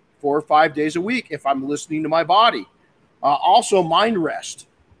 probably 4 or 5 days a week if I'm listening to my body. Also, mind rest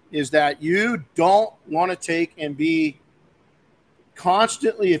is that you don't want to take and be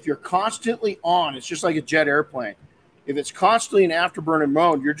constantly, if you're constantly on, it's just like a jet airplane. If it's constantly in afterburner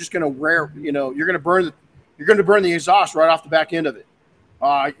mode, you're just going to wear, you're going to burn the exhaust right off the back end of it.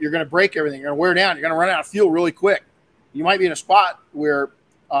 You're going to break everything. You're going to wear down. You're going to run out of fuel really quick. You might be in a spot where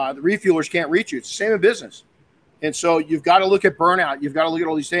the refuelers can't reach you. It's the same in business. And so you've got to look at burnout. You've got to look at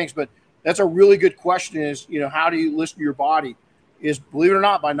all these things. But that's a really good question is, how do you listen to your body? Is, believe it or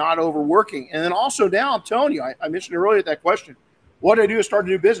not, by not overworking. And then also now, I'm telling you, I mentioned earlier that question, what do I do to start a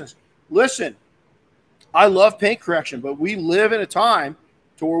new business? Listen, I love paint correction, but we live in a time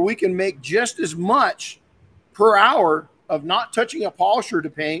to where we can make just as much per hour of not touching a polisher to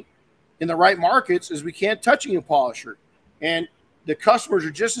paint in the right markets as we can touching a polisher. And the customers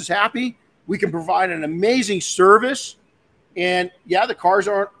are just as happy. We can provide an amazing service. And yeah, the cars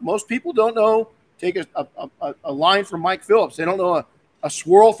aren't, most people don't know, take a line from Mike Phillips. They don't know a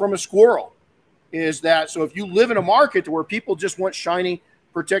swirl from a squirrel. Is that, so if you live in a market where people just want shiny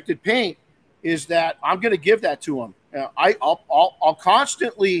protected paint, is that I'm going to give that to them. I'll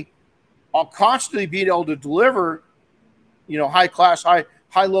constantly be able to deliver, high class,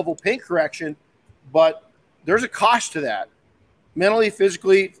 high level paint correction, but there's a cost to that, mentally,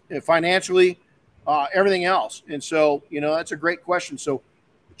 physically, financially, everything else. And so, that's a great question. So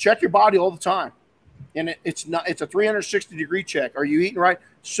check your body all the time. And it's a 360-degree check. Are you eating right?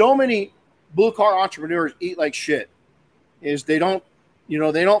 So many blue collar entrepreneurs eat like shit. Is they don't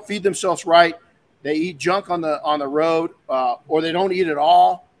feed themselves right. They eat junk on the road, or they don't eat at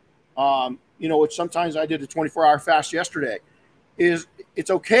all. Which sometimes I did a 24-hour fast yesterday. It's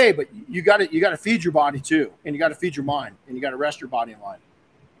okay, but you got to feed your body too, and you got to feed your mind, and you got to rest your body and mind.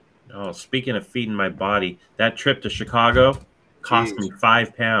 Oh, speaking of feeding my body, that trip to Chicago cost me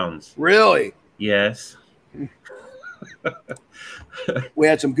 5 pounds. Really? Yes. We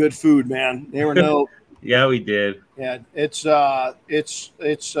had some good food, man. There were no. Yeah, we did. Yeah, it's the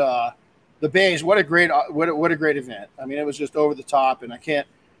Bays. What a great event. I mean, it was just over the top, and I can't.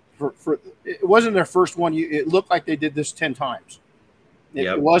 It wasn't their first one. It looked like they did this 10 times.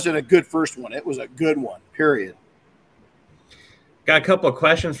 It wasn't a good first one. It was a good one. Period. Got a couple of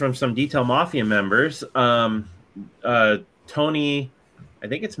questions from some Detail Mafia members. Tony, I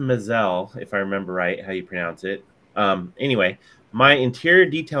think it's Mazel, if I remember right how you pronounce it. Anyway, my interior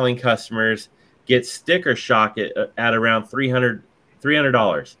detailing customers get sticker shock at around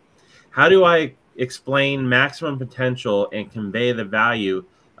 $300. How do I explain maximum potential and convey the value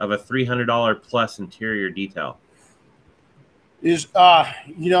of a $300 plus interior detail?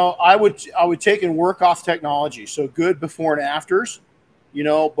 I would take and work off technology. So good before and afters,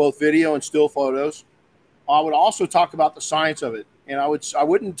 both video and still photos. I would also talk about the science of it. And I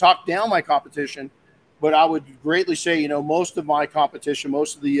wouldn't talk down my competition, but I would greatly say, most of my competition,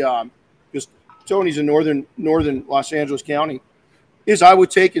 most of the, because Tony's in northern Los Angeles County, is I would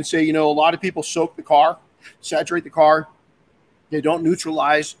take and say, a lot of people soak the car, saturate the car. They don't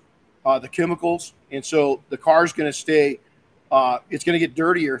neutralize the chemicals. And so the car is going to stay, it's going to get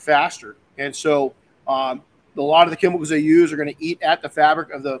dirtier faster. And so a lot of the chemicals they use are going to eat at the fabric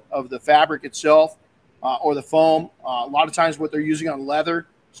of the fabric itself or the foam. A lot of times what they're using on leather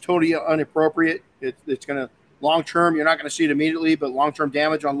is totally inappropriate. It's going to, long-term, you're not going to see it immediately, but long-term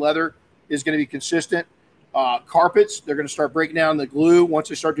damage on leather is going to be consistent. Carpets, they're going to start breaking down the glue. Once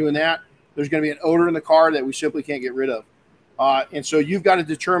they start doing that, there's going to be an odor in the car that we simply can't get rid of. And so you've got to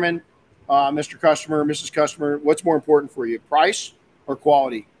determine, Mr. Customer, Mrs. Customer, what's more important for you, price or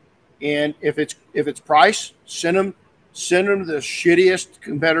quality? And if it's price, send them the shittiest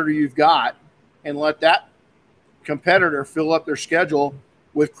competitor you've got, and let that competitor fill up their schedule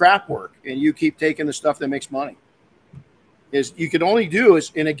with crap work, and you keep taking the stuff that makes money. Is you can only do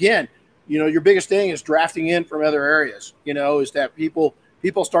is, and again, your biggest thing is drafting in from other areas, is that people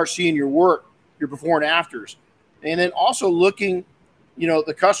start seeing your work, your before and afters. And then also looking,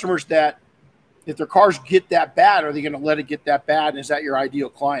 the customers that if their cars get that bad, are they going to let it get that bad? And is that your ideal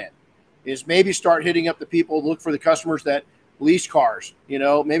client? Is maybe start hitting up the people, look for the customers that lease cars,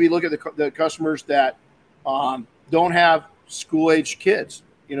 maybe look at the customers that don't have school-aged kids,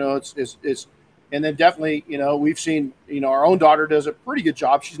 it's and then definitely, we've seen, our own daughter does a pretty good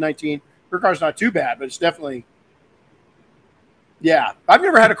job. She's 19. Her car's not too bad, but it's definitely, yeah. I've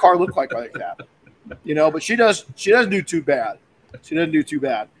never had a car look like that, but she doesn't do too bad. She doesn't do too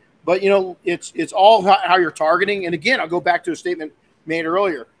bad. But, it's all how you're targeting. And again, I'll go back to a statement made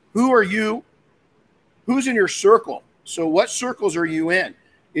earlier. Who are you? Who's in your circle? So what circles are you in?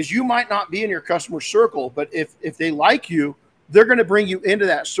 Is you might not be in your customer circle, but if they like you, they're going to bring you into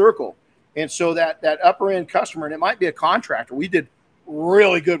that circle. And so that upper end customer, and it might be a contractor. We did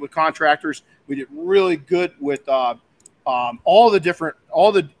really good with contractors. We did really good with all the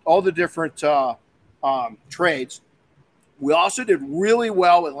different trades. We also did really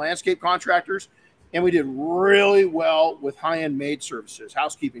well with landscape contractors, and we did really well with high-end maid services,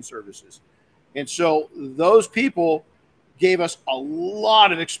 housekeeping services. And so those people gave us a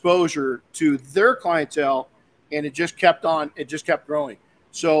lot of exposure to their clientele, and it just kept growing.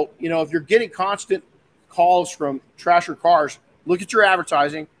 So, if you're getting constant calls from Trasher Cars, look at your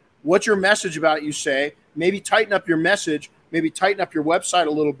advertising. What's your message about it you say? Maybe tighten up your message. Maybe tighten up your website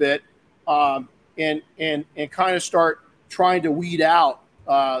a little bit, and kind of start trying to weed out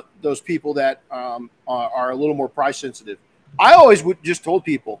those people that are a little more price sensitive. I always would just told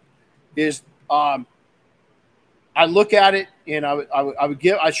people is I look at it and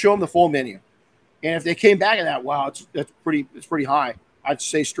I'd show them the full menu, and if they came back at that, wow, it's pretty high. I'd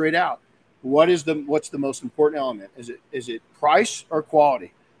say straight out, what's the most important element? Is it price or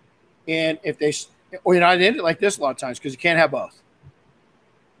quality? And if I'd end it like this a lot of times because you can't have both.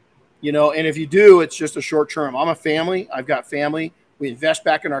 And if you do, it's just a short term. I'm a family. I've got family. We invest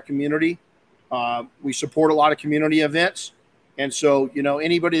back in our community. We support a lot of community events. And so,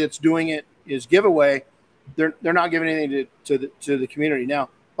 anybody that's doing it is giveaway. They're not giving anything to the community. Now,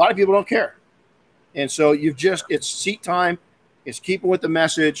 a lot of people don't care. And so it's seat time. It's keeping with the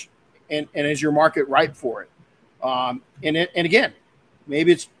message, and is your market ripe for it? And again,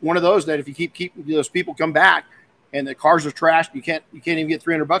 maybe it's one of those that if you keep those people come back and the cars are trashed, you can't even get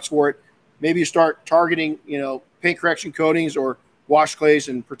 $300 for it. Maybe you start targeting, paint correction coatings or wash clays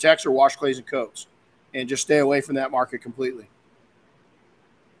and protects or wash clays and coats, and just stay away from that market completely.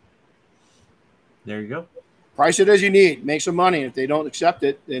 There you go. Price it as you need. Make some money. If they don't accept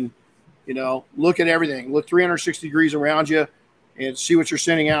it, then, look at everything. Look 360 degrees around you and see what you're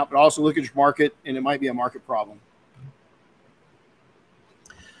sending out, but also look at your market, and it might be a market problem.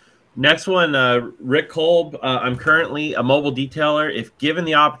 Next one, Rick Kolb. I'm currently a mobile detailer. If given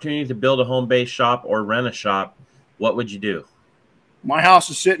the opportunity to build a home-based shop or rent a shop, what would you do? My house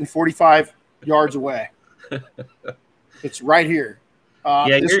is sitting 45 yards away. It's right here.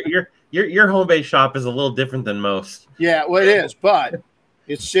 Your home-based shop is a little different than most. Yeah, well, it is, but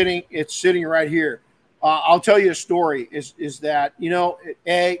it's sitting right here. I'll tell you a story. Is that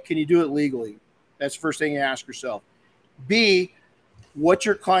A, can you do it legally? That's the first thing you ask yourself. B, what's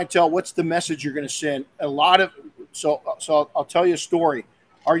your clientele? What's the message you're going to send? So I'll tell you a story.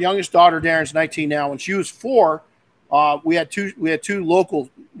 Our youngest daughter, Darren's 19 now. When she was 4, we had two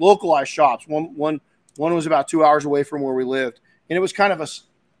localized shops. One was about 2 hours away from where we lived, and it was kind of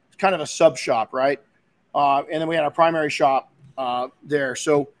a sub shop, right? And then we had a primary shop there.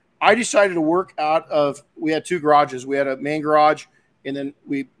 So I decided to work out of. We had 2 garages. We had a main garage, and then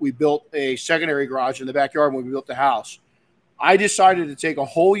we built a secondary garage in the backyard when we built the house. I decided to take a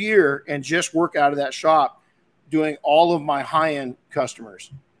whole year and just work out of that shop, doing all of my high-end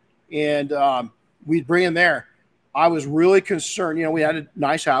customers, and we'd bring them there. I was really concerned. We had a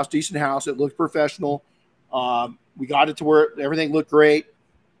nice house, decent house. It looked professional. We got it to where everything looked great,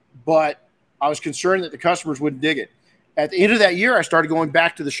 but I was concerned that the customers wouldn't dig it. At the end of that year, I started going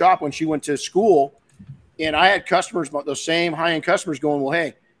back to the shop when she went to school, and I had customers, those same high-end customers going, well,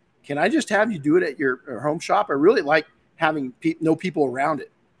 hey, can I just have you do it at your home shop? I really like having no people around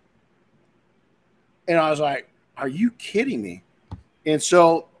it. And I was like, are you kidding me? And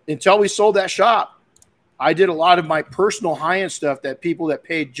so until we sold that shop, I did a lot of my personal high-end stuff that people that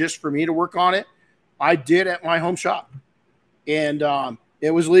paid just for me to work on it, I did at my home shop. And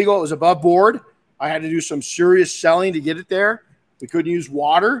it was legal. It was above board. I had to do some serious selling to get it there. We couldn't use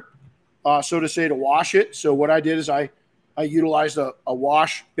water. so to say, to wash it. So what I did is I utilized a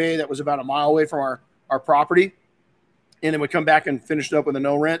wash bay that was about a mile away from our property, and then would come back and finish it up with a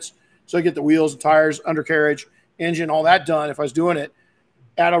no rinse. So I get the wheels, the tires, undercarriage, engine, all that done if I was doing it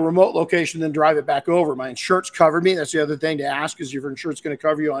at a remote location, then drive it back over. My insurance covered me. That's the other thing to ask, is your insurance going to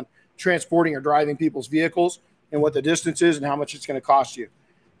cover you on transporting or driving people's vehicles, and what the distance is and how much it's going to cost you.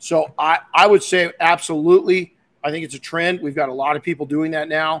 So I would say absolutely. I think it's a trend. We've got a lot of people doing that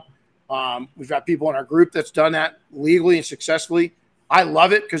now. We've got people in our group that's done that legally and successfully. I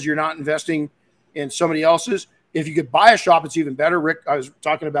love it because you're not investing in somebody else's. If you could buy a shop, it's even better. Rick, I was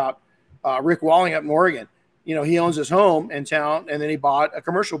talking about Rick Walling up in Oregon. You know, he owns his home in town, and then he bought a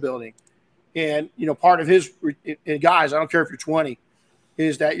commercial building. And, you know, part of his – guys, I don't care if you're 20 –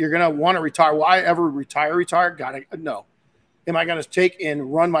 is that you're going to want to retire. Why ever retire? No. Am I going to take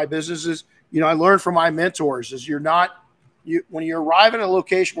and run my businesses? You know, I learned from my mentors is when you arrive at a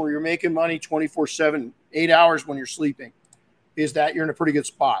location where you're making money 24/7, 8 hours when you're sleeping, is that you're in a pretty good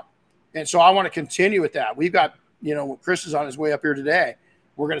spot. And so I want to continue with that. We've got, you know, Chris is on his way up here today.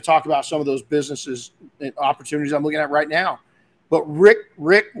 We're going to talk about some of those businesses and opportunities I'm looking at right now. But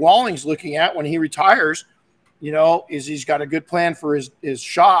Rick Walling's looking at when he retires, you know, is he's got a good plan for his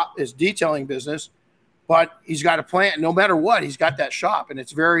shop, his detailing business, but he's got a plan. No matter what, he's got that shop, and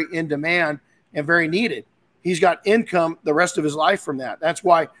it's very in demand and very needed. He's got income the rest of his life from that. That's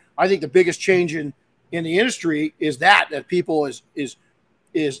why I think the biggest change in the industry is that people is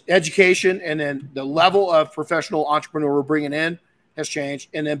education, and then the level of professional entrepreneur we're bringing in has changed.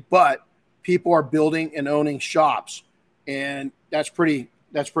 And then, but people are building and owning shops, and that's pretty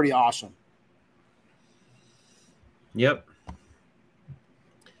awesome. Yep.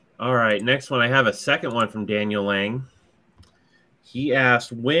 All right. Next one. I have a second one from Daniel Lang. He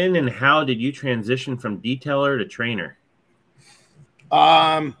asked, when and how did you transition from detailer to trainer?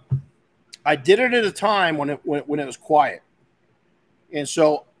 I did it at a time when it was quiet. And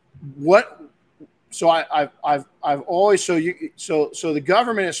so I've always, so the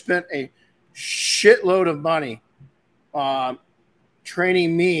government has spent a shitload of money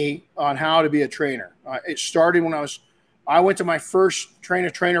training me on how to be a trainer. It started when I went to my first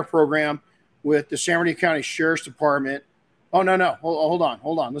trainer program with the San Bernardino County Sheriff's Department. Oh, no. Hold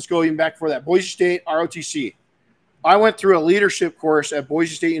on. Let's go even back before that. Boise State, ROTC. I went through a leadership course at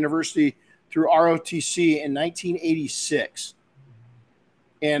Boise State University through ROTC in 1986.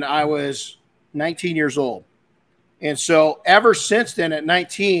 And I was 19 years old. And so ever since then at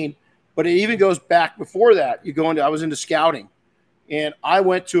 19, but it even goes back before that. I was into scouting. And I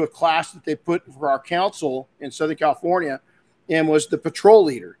went to a class that they put for our council in Southern California and was the patrol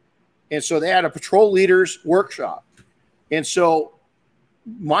leader. And so they had a patrol leaders workshop. And so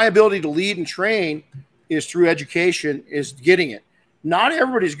my ability to lead and train is through education, is getting it. Not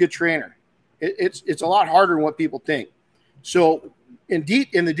everybody's a good trainer. It's a lot harder than what people think. So in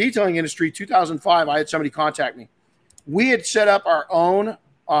the detailing industry, 2005, I had somebody contact me. We had set up our own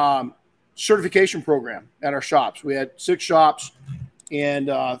certification program at our shops. We had 6 shops, and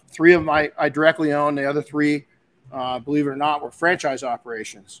 3 of them I directly owned. The other 3, believe it or not, were franchise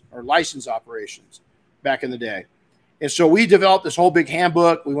operations or license operations back in the day. And so we developed this whole big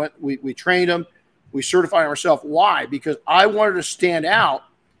handbook. We trained them. We certified ourselves. Why? Because I wanted to stand out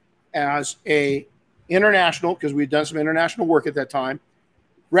as a international, because we'd done some international work at that time,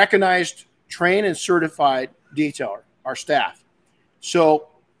 recognized, trained, and certified detailer, our staff. So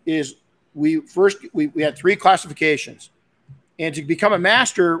we had 3 classifications. And to become a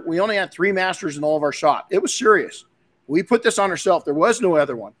master, we only had 3 masters in all of our shop. It was serious. We put this on ourselves. There was no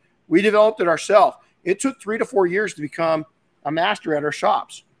other one. We developed it ourselves. It took 3 to 4 years to become a master at our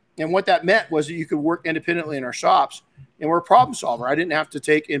shops. And what that meant was that you could work independently in our shops, and we're a problem solver. I didn't have to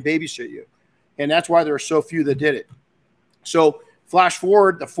take and babysit you. And that's why there are so few that did it. So flash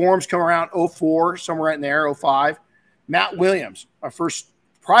forward, the forums come around 04, somewhere right in there, 05. Matt Williams, our first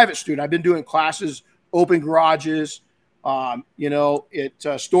private student. I've been doing classes, open garages,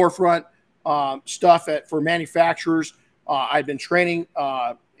 storefront stuff for manufacturers. I've been training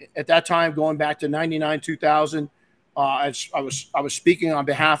at that time, going back to 99, 2000. I was speaking on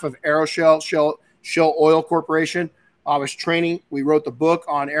behalf of Aeroshell, Shell Oil Corporation. I was training. We wrote the book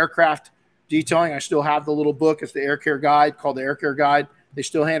on aircraft detailing. I still have the little book. It's the Air Care Guide, called the Air Care Guide. They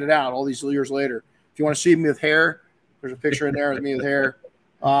still hand it out all these years later. If you want to see me with hair, there's a picture in there of me with hair.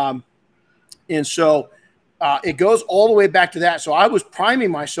 And so it goes all the way back to that. So I was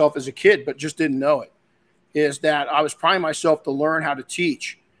priming myself as a kid, but just didn't know it, is that I was priming myself to learn how to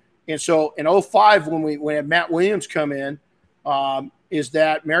teach. And so in 05, when we had Matt Williams come in, is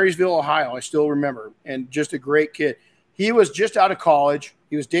that Marysville, Ohio, I still remember, and just a great kid. he was just out of college.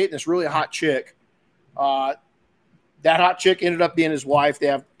 He was dating this really hot chick. That hot chick ended up being his wife. They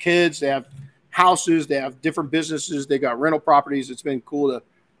have kids. They have houses. They have different businesses. They got rental properties. It's been cool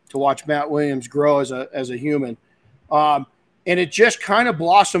to watch Matt Williams grow as a human. And it just kind of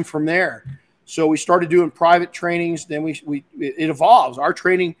blossomed from there. So we started doing private trainings. Then it evolves. Our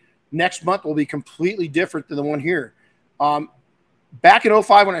training next month will be completely different than the one here. Back in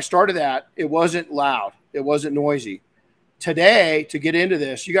 2005 when I started that, it wasn't loud. It wasn't noisy. Today, to get into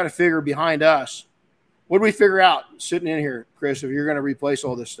this, you got to figure behind us. What do we figure out sitting in here, Chris, if you're going to replace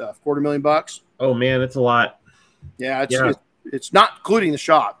all this stuff? $250,000? Oh, man, that's a lot. Yeah, it's not including the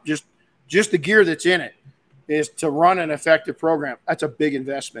shop. Just the gear that's in it is to run an effective program. That's a big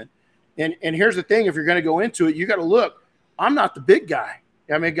investment. And here's the thing. If you're going to go into it, you got to look. I'm not the big guy.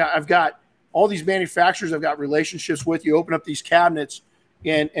 I mean, I've got all these manufacturers I've got relationships with. You open up these cabinets,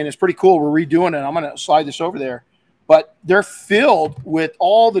 and it's pretty cool. We're redoing it. I'm going to slide this over there. But they're filled with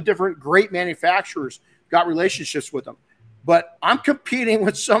all the different great manufacturers, got relationships with them. But I'm competing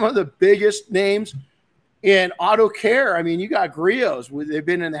with some of the biggest names in auto care. I mean, you got Griots. They've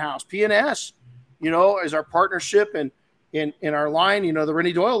been in the house. P&S, is our partnership and in our line, the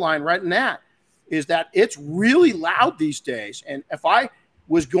Renny Doyle line, right in that, is that it's really loud these days. And if I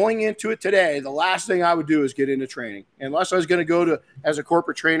was going into it today, the last thing I would do is get into training, unless I was going to go to as a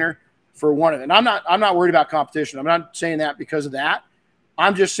corporate trainer for one of it. And I'm not worried about competition. I'm not saying that because of that.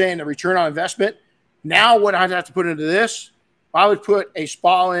 I'm just saying the return on investment. Now what I'd have to put into this, I would put a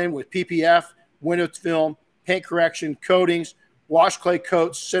spa in with PPF, window film, paint correction, coatings, wash clay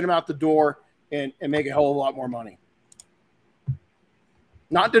coats, send them out the door, and make a hell of a lot more money.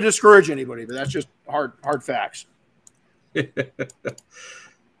 Not to discourage anybody, but that's just hard facts. It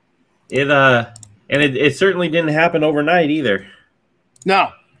certainly didn't happen overnight either.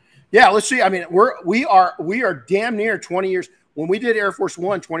 No. Yeah, let's see. I mean, we are damn near 20 years. When we did Air Force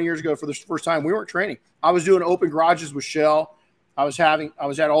One 20 years ago for the first time, we weren't training. I was doing open garages with Shell. I was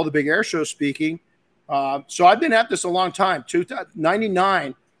at all the big air shows speaking. So I've been at this a long time.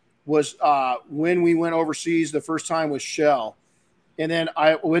 1999 was when we went overseas the first time with Shell. And then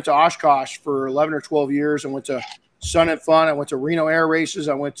I went to Oshkosh for 11 or 12 years. I went to Sun and Fun. I went to Reno Air Races.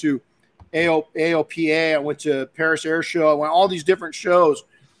 I went to AOPA. I went to Paris Air Show. I went all these different shows.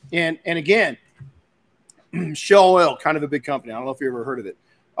 And again, Shell Oil, kind of a big company. I don't know if you ever heard of it.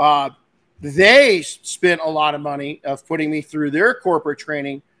 They spent a lot of money of putting me through their corporate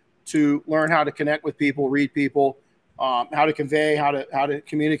training to learn how to connect with people, read people, how to convey, how to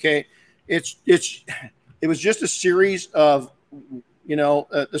communicate. It was just a series of,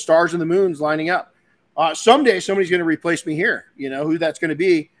 the stars and the moons lining up. Someday somebody's going to replace me here. Who that's going to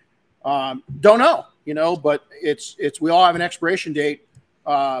be, don't know. But it's we all have an expiration date.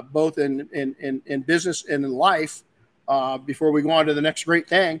 Both in business and in life, before we go on to the next great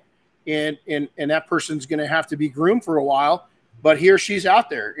thing. And that person's going to have to be groomed for a while, but he or she's out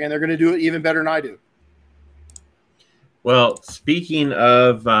there and they're going to do it even better than I do. Well, speaking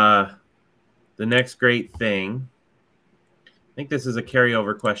of the next great thing, I think this is a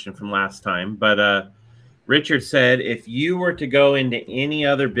carryover question from last time, but Richard said, if you were to go into any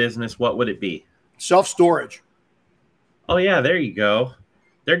other business, what would it be? Self-storage. Oh yeah, there you go.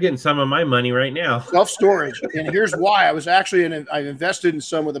 They're getting some of my money right now. Self-storage. And here's why. I was actually I've invested in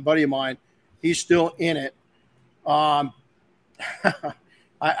some with a buddy of mine. He's still in it. I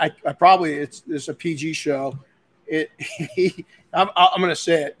probably, it's a PG show. I'm going to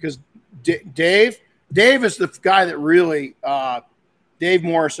say it because Dave is the guy that really, Dave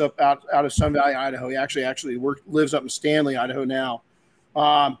Morris out of Sun Valley, Idaho. He actually lives up in Stanley, Idaho now.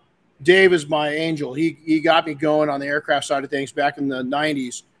 Dave is my angel. He got me going on the aircraft side of things back in the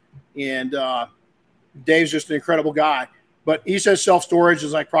 90s. And Dave's just an incredible guy. But he says self-storage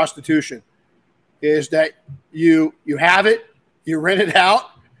is like prostitution, is that you have it, you rent it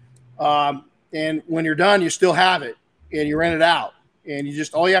out, and when you're done, you still have it, and you rent it out. And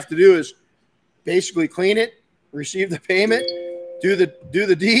all you have to do is basically clean it, receive the payment, do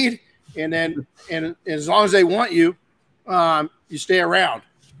the deed, and as long as they want you, you stay around.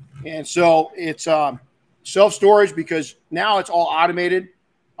 And so it's self-storage because now it's all automated.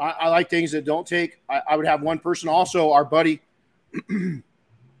 I like things that don't take. I would have one person. Also, our buddy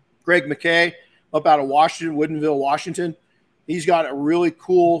Greg McKay up out of Washington, Woodinville, Washington. He's got a really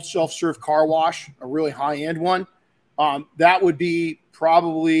cool self-serve car wash, a really high-end one. That would be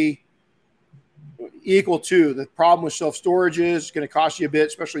probably equal to the problem with self-storage is it's going to cost you a bit,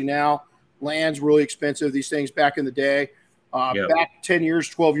 especially now. Land's really expensive. These things back in the day. Back 10 years,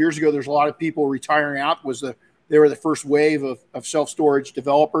 12 years ago, there's a lot of people retiring out. They were the first wave of self-storage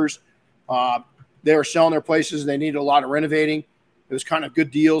developers. they were selling their places and they needed a lot of renovating. It was kind of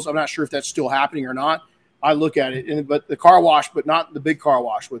good deals. I'm not sure if that's still happening or not. I look at it, but the car wash, but not the big car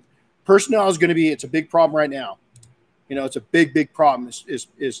wash. With personnel is going to be, it's a big problem right now. It's a big problem is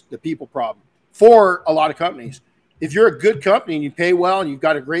the people problem for a lot of companies. If you're a good company and you pay well and you've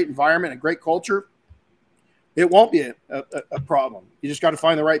got a great environment, a great culture, it won't be a problem. You just got to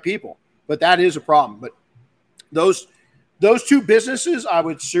find the right people. But that is a problem. But those two businesses I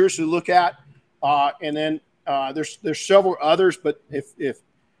would seriously look at. And then there's several others. But if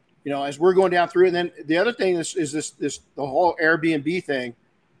as we're going down through, and then the other thing is the whole Airbnb thing.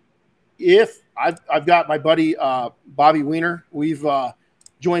 If I've got my buddy Bobby Weiner, we've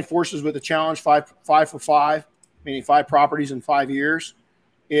joined forces with the challenge 5 for 5, meaning 5 properties in 5 years.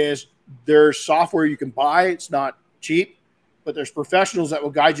 Is there's software you can buy. It's not cheap, but there's professionals that will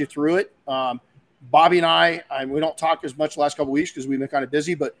guide you through it. Bobby and I we don't talk as much the last couple of weeks because we've been kind of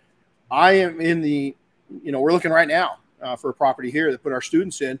busy, but I am in the, we're looking right now for a property here that put our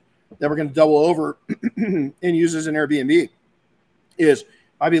students in that we're going to double over and use as an Airbnb.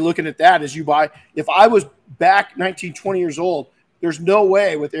 I'd be looking at that as you buy. If I was back 19, 20 years old, there's no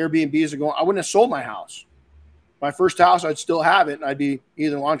way with Airbnbs I wouldn't have sold my house. My first house, I'd still have it, and I'd be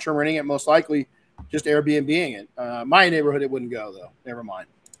either long-term renting it, most likely just Airbnb-ing it. My neighborhood, it wouldn't go, though. Never mind.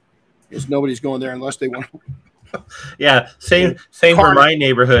 Because nobody's going there unless they want to. Yeah, same for my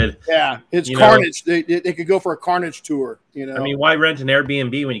neighborhood. Yeah, it's carnage. They could go for a carnage tour, I mean, why rent an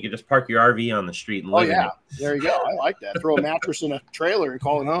Airbnb when you could just park your RV on the street and live in it? There you go. I like that. Throw a mattress in a trailer and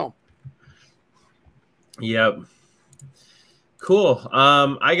call it home. Yep. Cool.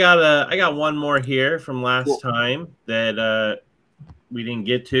 I got one more here from last time that we didn't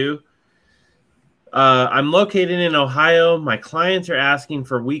get to. I'm located in Ohio. My clients are asking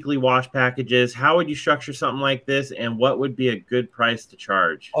for weekly wash packages. How would you structure something like this, and what would be a good price to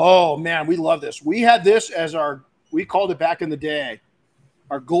charge? Oh, man, we love this. We had this as we called it back in the day,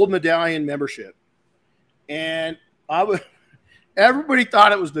 our gold medallion membership. And everybody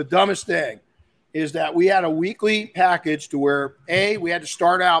thought it was the dumbest thing, is that we had a weekly package to where, we had to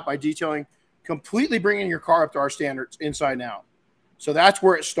start out by detailing, completely bringing your car up to our standards inside and out. So that's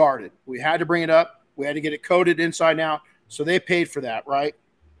where it started. We had to bring it up. We had to get it coated inside and out. So they paid for that, right?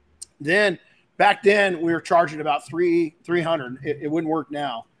 Then back then we were charging about $300. It wouldn't work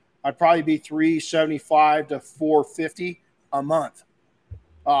now. I'd probably be $375 to $450 a month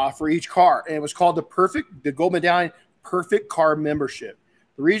for each car. And it was called the Gold Medallion Perfect Car Membership.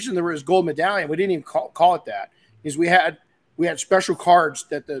 The reason there was Gold Medallion, we didn't even call it that, is we had special cards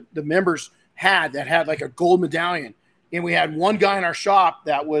that the members had that had like a gold medallion. And we had one guy in our shop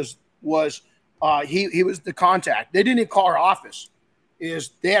that was he was the contact. They didn't even call our office.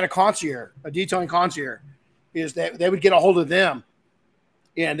 They had a concierge, a detailing concierge. They would get a hold of them,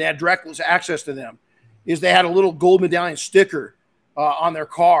 and they had direct access to them. They had a little gold medallion sticker on their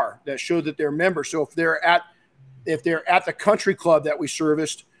car that showed that they're members. So if they're at the country club that we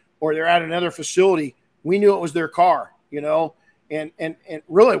serviced, or they're at another facility, we knew it was their car. And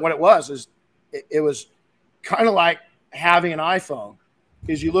really what it was was kind of like having an iPhone,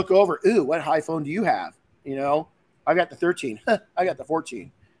 because you look over, what iPhone do you have? I got the 13. I got the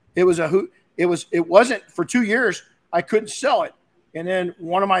 14. It wasn't for 2 years. I couldn't sell it. And then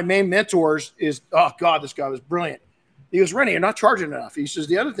one of my main mentors is, oh God, this guy was brilliant. He goes, Renny, you're not charging enough. He says,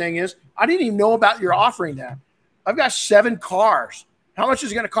 the other thing is, I didn't even know about your offering that. I've got 7 cars. How much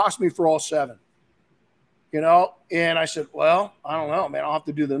is it going to cost me for all 7? And I said, well, I don't know, man. I'll have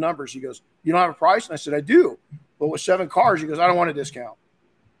to do the numbers. He goes, you don't have a price? And I said, I do. But with 7 cars, he goes, I don't want a discount.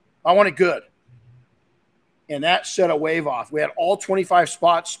 I want it good. And that set a wave off. We had all 25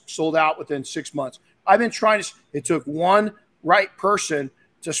 spots sold out within 6 months. I've been trying to, it took one right person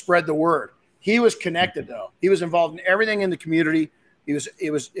to spread the word. He was connected though. He was involved in everything in the community.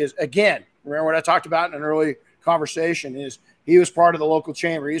 It was again, remember what I talked about in an early conversation, is he was part of the local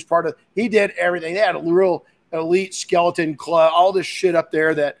chamber. He did everything. They had a real elite skeleton club, all this shit up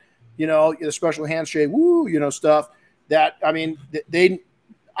there that, the special handshake, stuff that, I mean,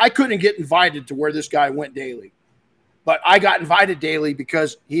 I couldn't get invited to where this guy went daily, but I got invited daily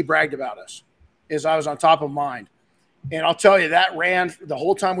because he bragged about us, as I was on top of mind. And I'll tell you, that ran the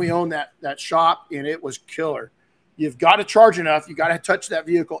whole time we owned that shop, and it was killer. You've got to charge enough. You got to touch that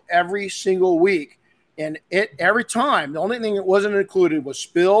vehicle every single week. And every time, the only thing that wasn't included was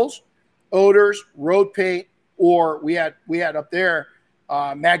spills, odors, road paint, or we had up there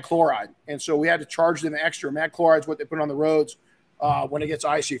mag chloride. And so we had to charge them extra. Mag chloride is what they put on the roads when it gets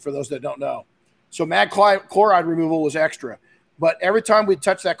icy, for those that don't know. So mag chloride removal was extra. But every time we'd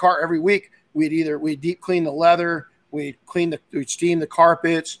touch that car every week, we'd deep clean the leather, we'd steam the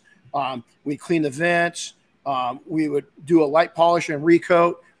carpets, We clean the vents. We would do a light polish and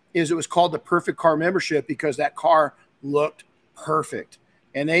recoat. It was called the Perfect Car Membership because that car looked perfect.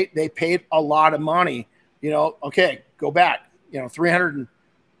 And they paid a lot of money. Okay, go back. 300.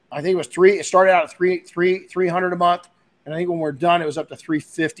 I think it started out at 300 a month. And I think when we're done, it was up to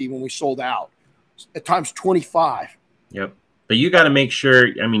 350 when we sold out. At times 25. Yep. But you got to make sure,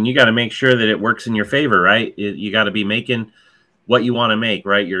 you got to make sure that it works in your favor, right? You got to be making what you want to make,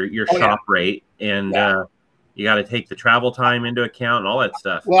 right? Your shop rate. And you got to take the travel time into account and all that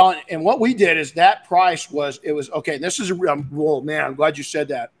stuff. Well, and what we did is that price was okay. This is man, I'm glad you said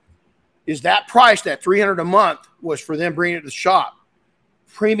that. Is that price, that $300 a month, was for them bringing it to the shop.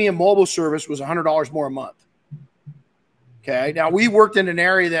 Premium mobile service was $100 more a month. Okay. Now we worked in an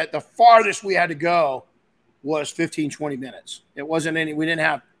area that the farthest we had to go was 15, 20 minutes. It wasn't we didn't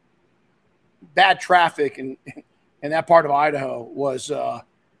have bad traffic, and that part of Idaho was, oh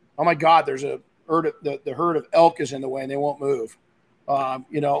my God, there's the herd of elk is in the way and they won't move.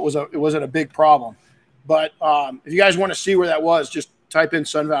 It wasn't a big problem, but if you guys want to see where that was, just type in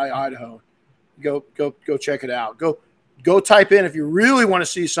Sun Valley, Idaho. Go check it out. Go type in, if you really want to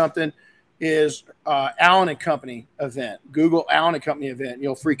see something, is Allen and Company event. Google Allen and Company event. And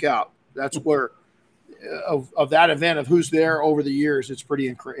you'll freak out. That's where of that event, of who's there over the years. It's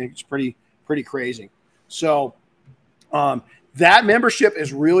pretty crazy. So that membership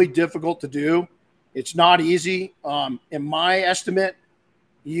is really difficult to do. It's not easy. In my estimate,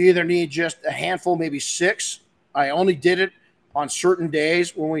 you either need just a handful, maybe 6. I only did it on certain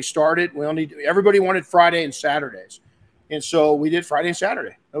days when we started. Everybody wanted Friday and Saturdays. And so we did Friday and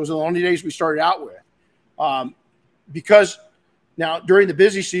Saturday. Those are the only days we started out with. Because now during the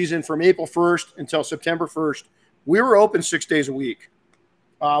busy season from April 1st until September 1st, we were open 6 days a week.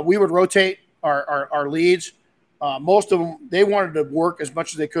 We would rotate our leads. Most of them, they wanted to work as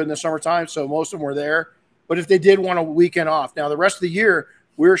much as they could in the summertime, so most of them were there. But if they did want a weekend off, now the rest of the year,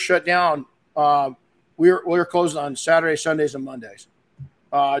 we were shut down. We were closed on Saturdays, Sundays, and Mondays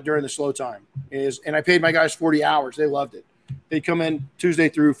during the slow time. And I paid my guys 40 hours. They loved it. They'd come in Tuesday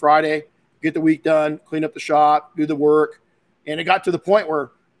through Friday, get the week done, clean up the shop, do the work. And it got to the point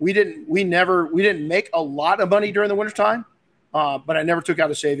where we didn't make a lot of money during the wintertime, but I never took out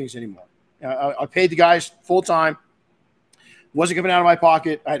a savings anymore. I paid the guys full time. Wasn't coming out of my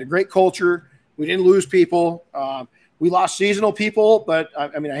pocket. I had a great culture. We didn't lose people. We lost seasonal people, but I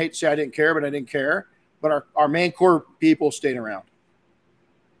hate to say I didn't care, but I didn't care. But our main core people stayed around.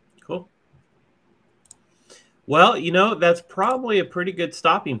 Cool. Well, that's probably a pretty good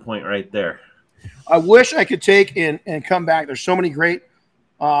stopping point right there. I wish I could take and come back. There's so many great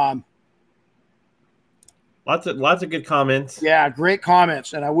lots of good comments. Yeah, great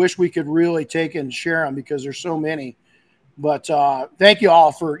comments. And I wish we could really take and share them because there's so many. But thank you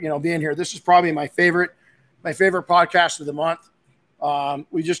all for being here. This is probably my favorite podcast of the month.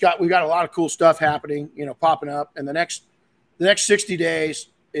 We got a lot of cool stuff happening, popping up. And the next 60 days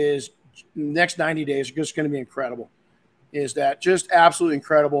next 90 days are just going to be incredible. Is that just absolutely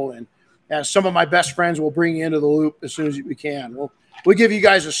incredible? And some of my best friends will bring you into the loop as soon as we can. We'll give you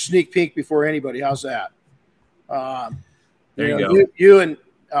guys a sneak peek before anybody. How's that? There you go. You and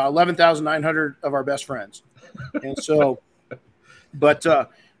 11,900 of our best friends. And so, but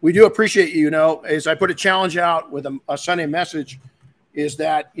we do appreciate you. As I put a challenge out with a Sunday message, is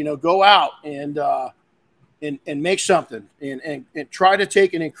that go out and make something and try to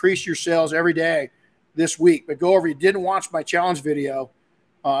take and increase your sales every day this week. But go over. You didn't watch my challenge video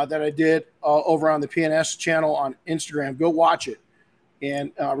that I did over on the PNS channel on Instagram. Go watch it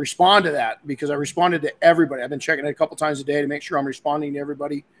and respond to that, because I responded to everybody. I've been checking it a couple times a day to make sure I'm responding to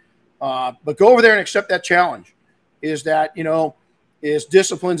everybody. But go over there and accept that challenge. Is that is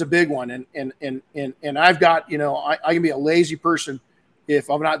discipline's a big one, and I've got I can be a lazy person if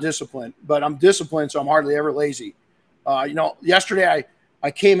I'm not disciplined, but I'm disciplined, so I'm hardly ever lazy. Yesterday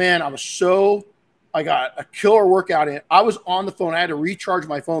I came in, I got a killer workout in. I was on the phone. I had to recharge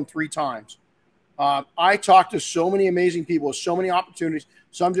my phone 3 times. I talked to so many amazing people, so many opportunities.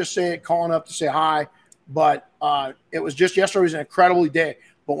 So I'm just calling up to say hi, but it was just yesterday was an incredible day.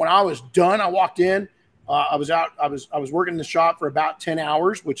 But when I was done, I walked in. I was working in the shop for about 10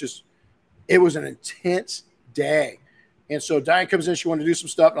 hours, it was an intense day. And so Diane comes in, she wanted to do some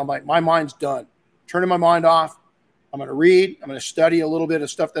stuff. And I'm like, my mind's done. Turning my mind off. I'm going to read. I'm going to study a little bit of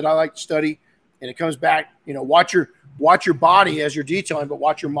stuff that I like to study. And it comes back, watch your body as you're detailing, but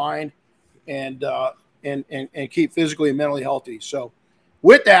watch your mind and keep physically and mentally healthy. So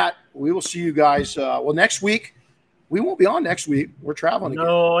with that, we will see you guys. Next week, we won't be on next week. We're traveling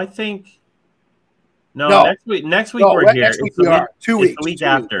again. No, next week we're here. Next week we are. 2 weeks. The week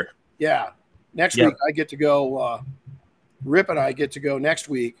after. Yeah. Next week I get to go. Rip and I get to go next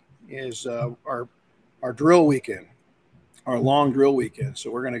week is our drill weekend, our long drill weekend. So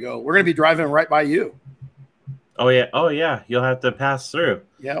we're going to go. We're going to be driving right by you. Oh yeah. You'll have to pass through.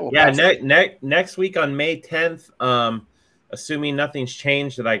 Yeah. Next week on May 10th, assuming nothing's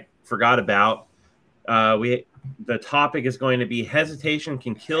changed that I forgot about, the topic is going to be hesitation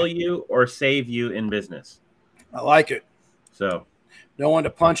can kill you or save you in business. I like it. So no one to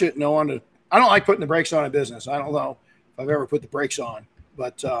punch it. No one to. I don't like putting the brakes on in business. I don't know if I've ever put the brakes on,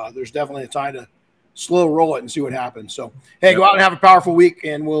 but there's definitely a time to slow roll it and see what happens. So hey, go out and have a powerful week,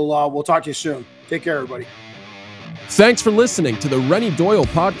 and we'll talk to you soon. Take care, everybody. Thanks for listening to the Renny Doyle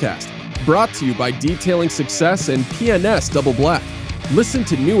podcast, brought to you by Detailing Success and PNS Double Black. Listen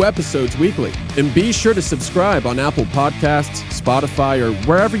to new episodes weekly, and be sure to subscribe on Apple Podcasts, Spotify, or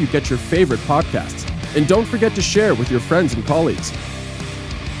wherever you get your favorite podcasts. And don't forget to share with your friends and colleagues.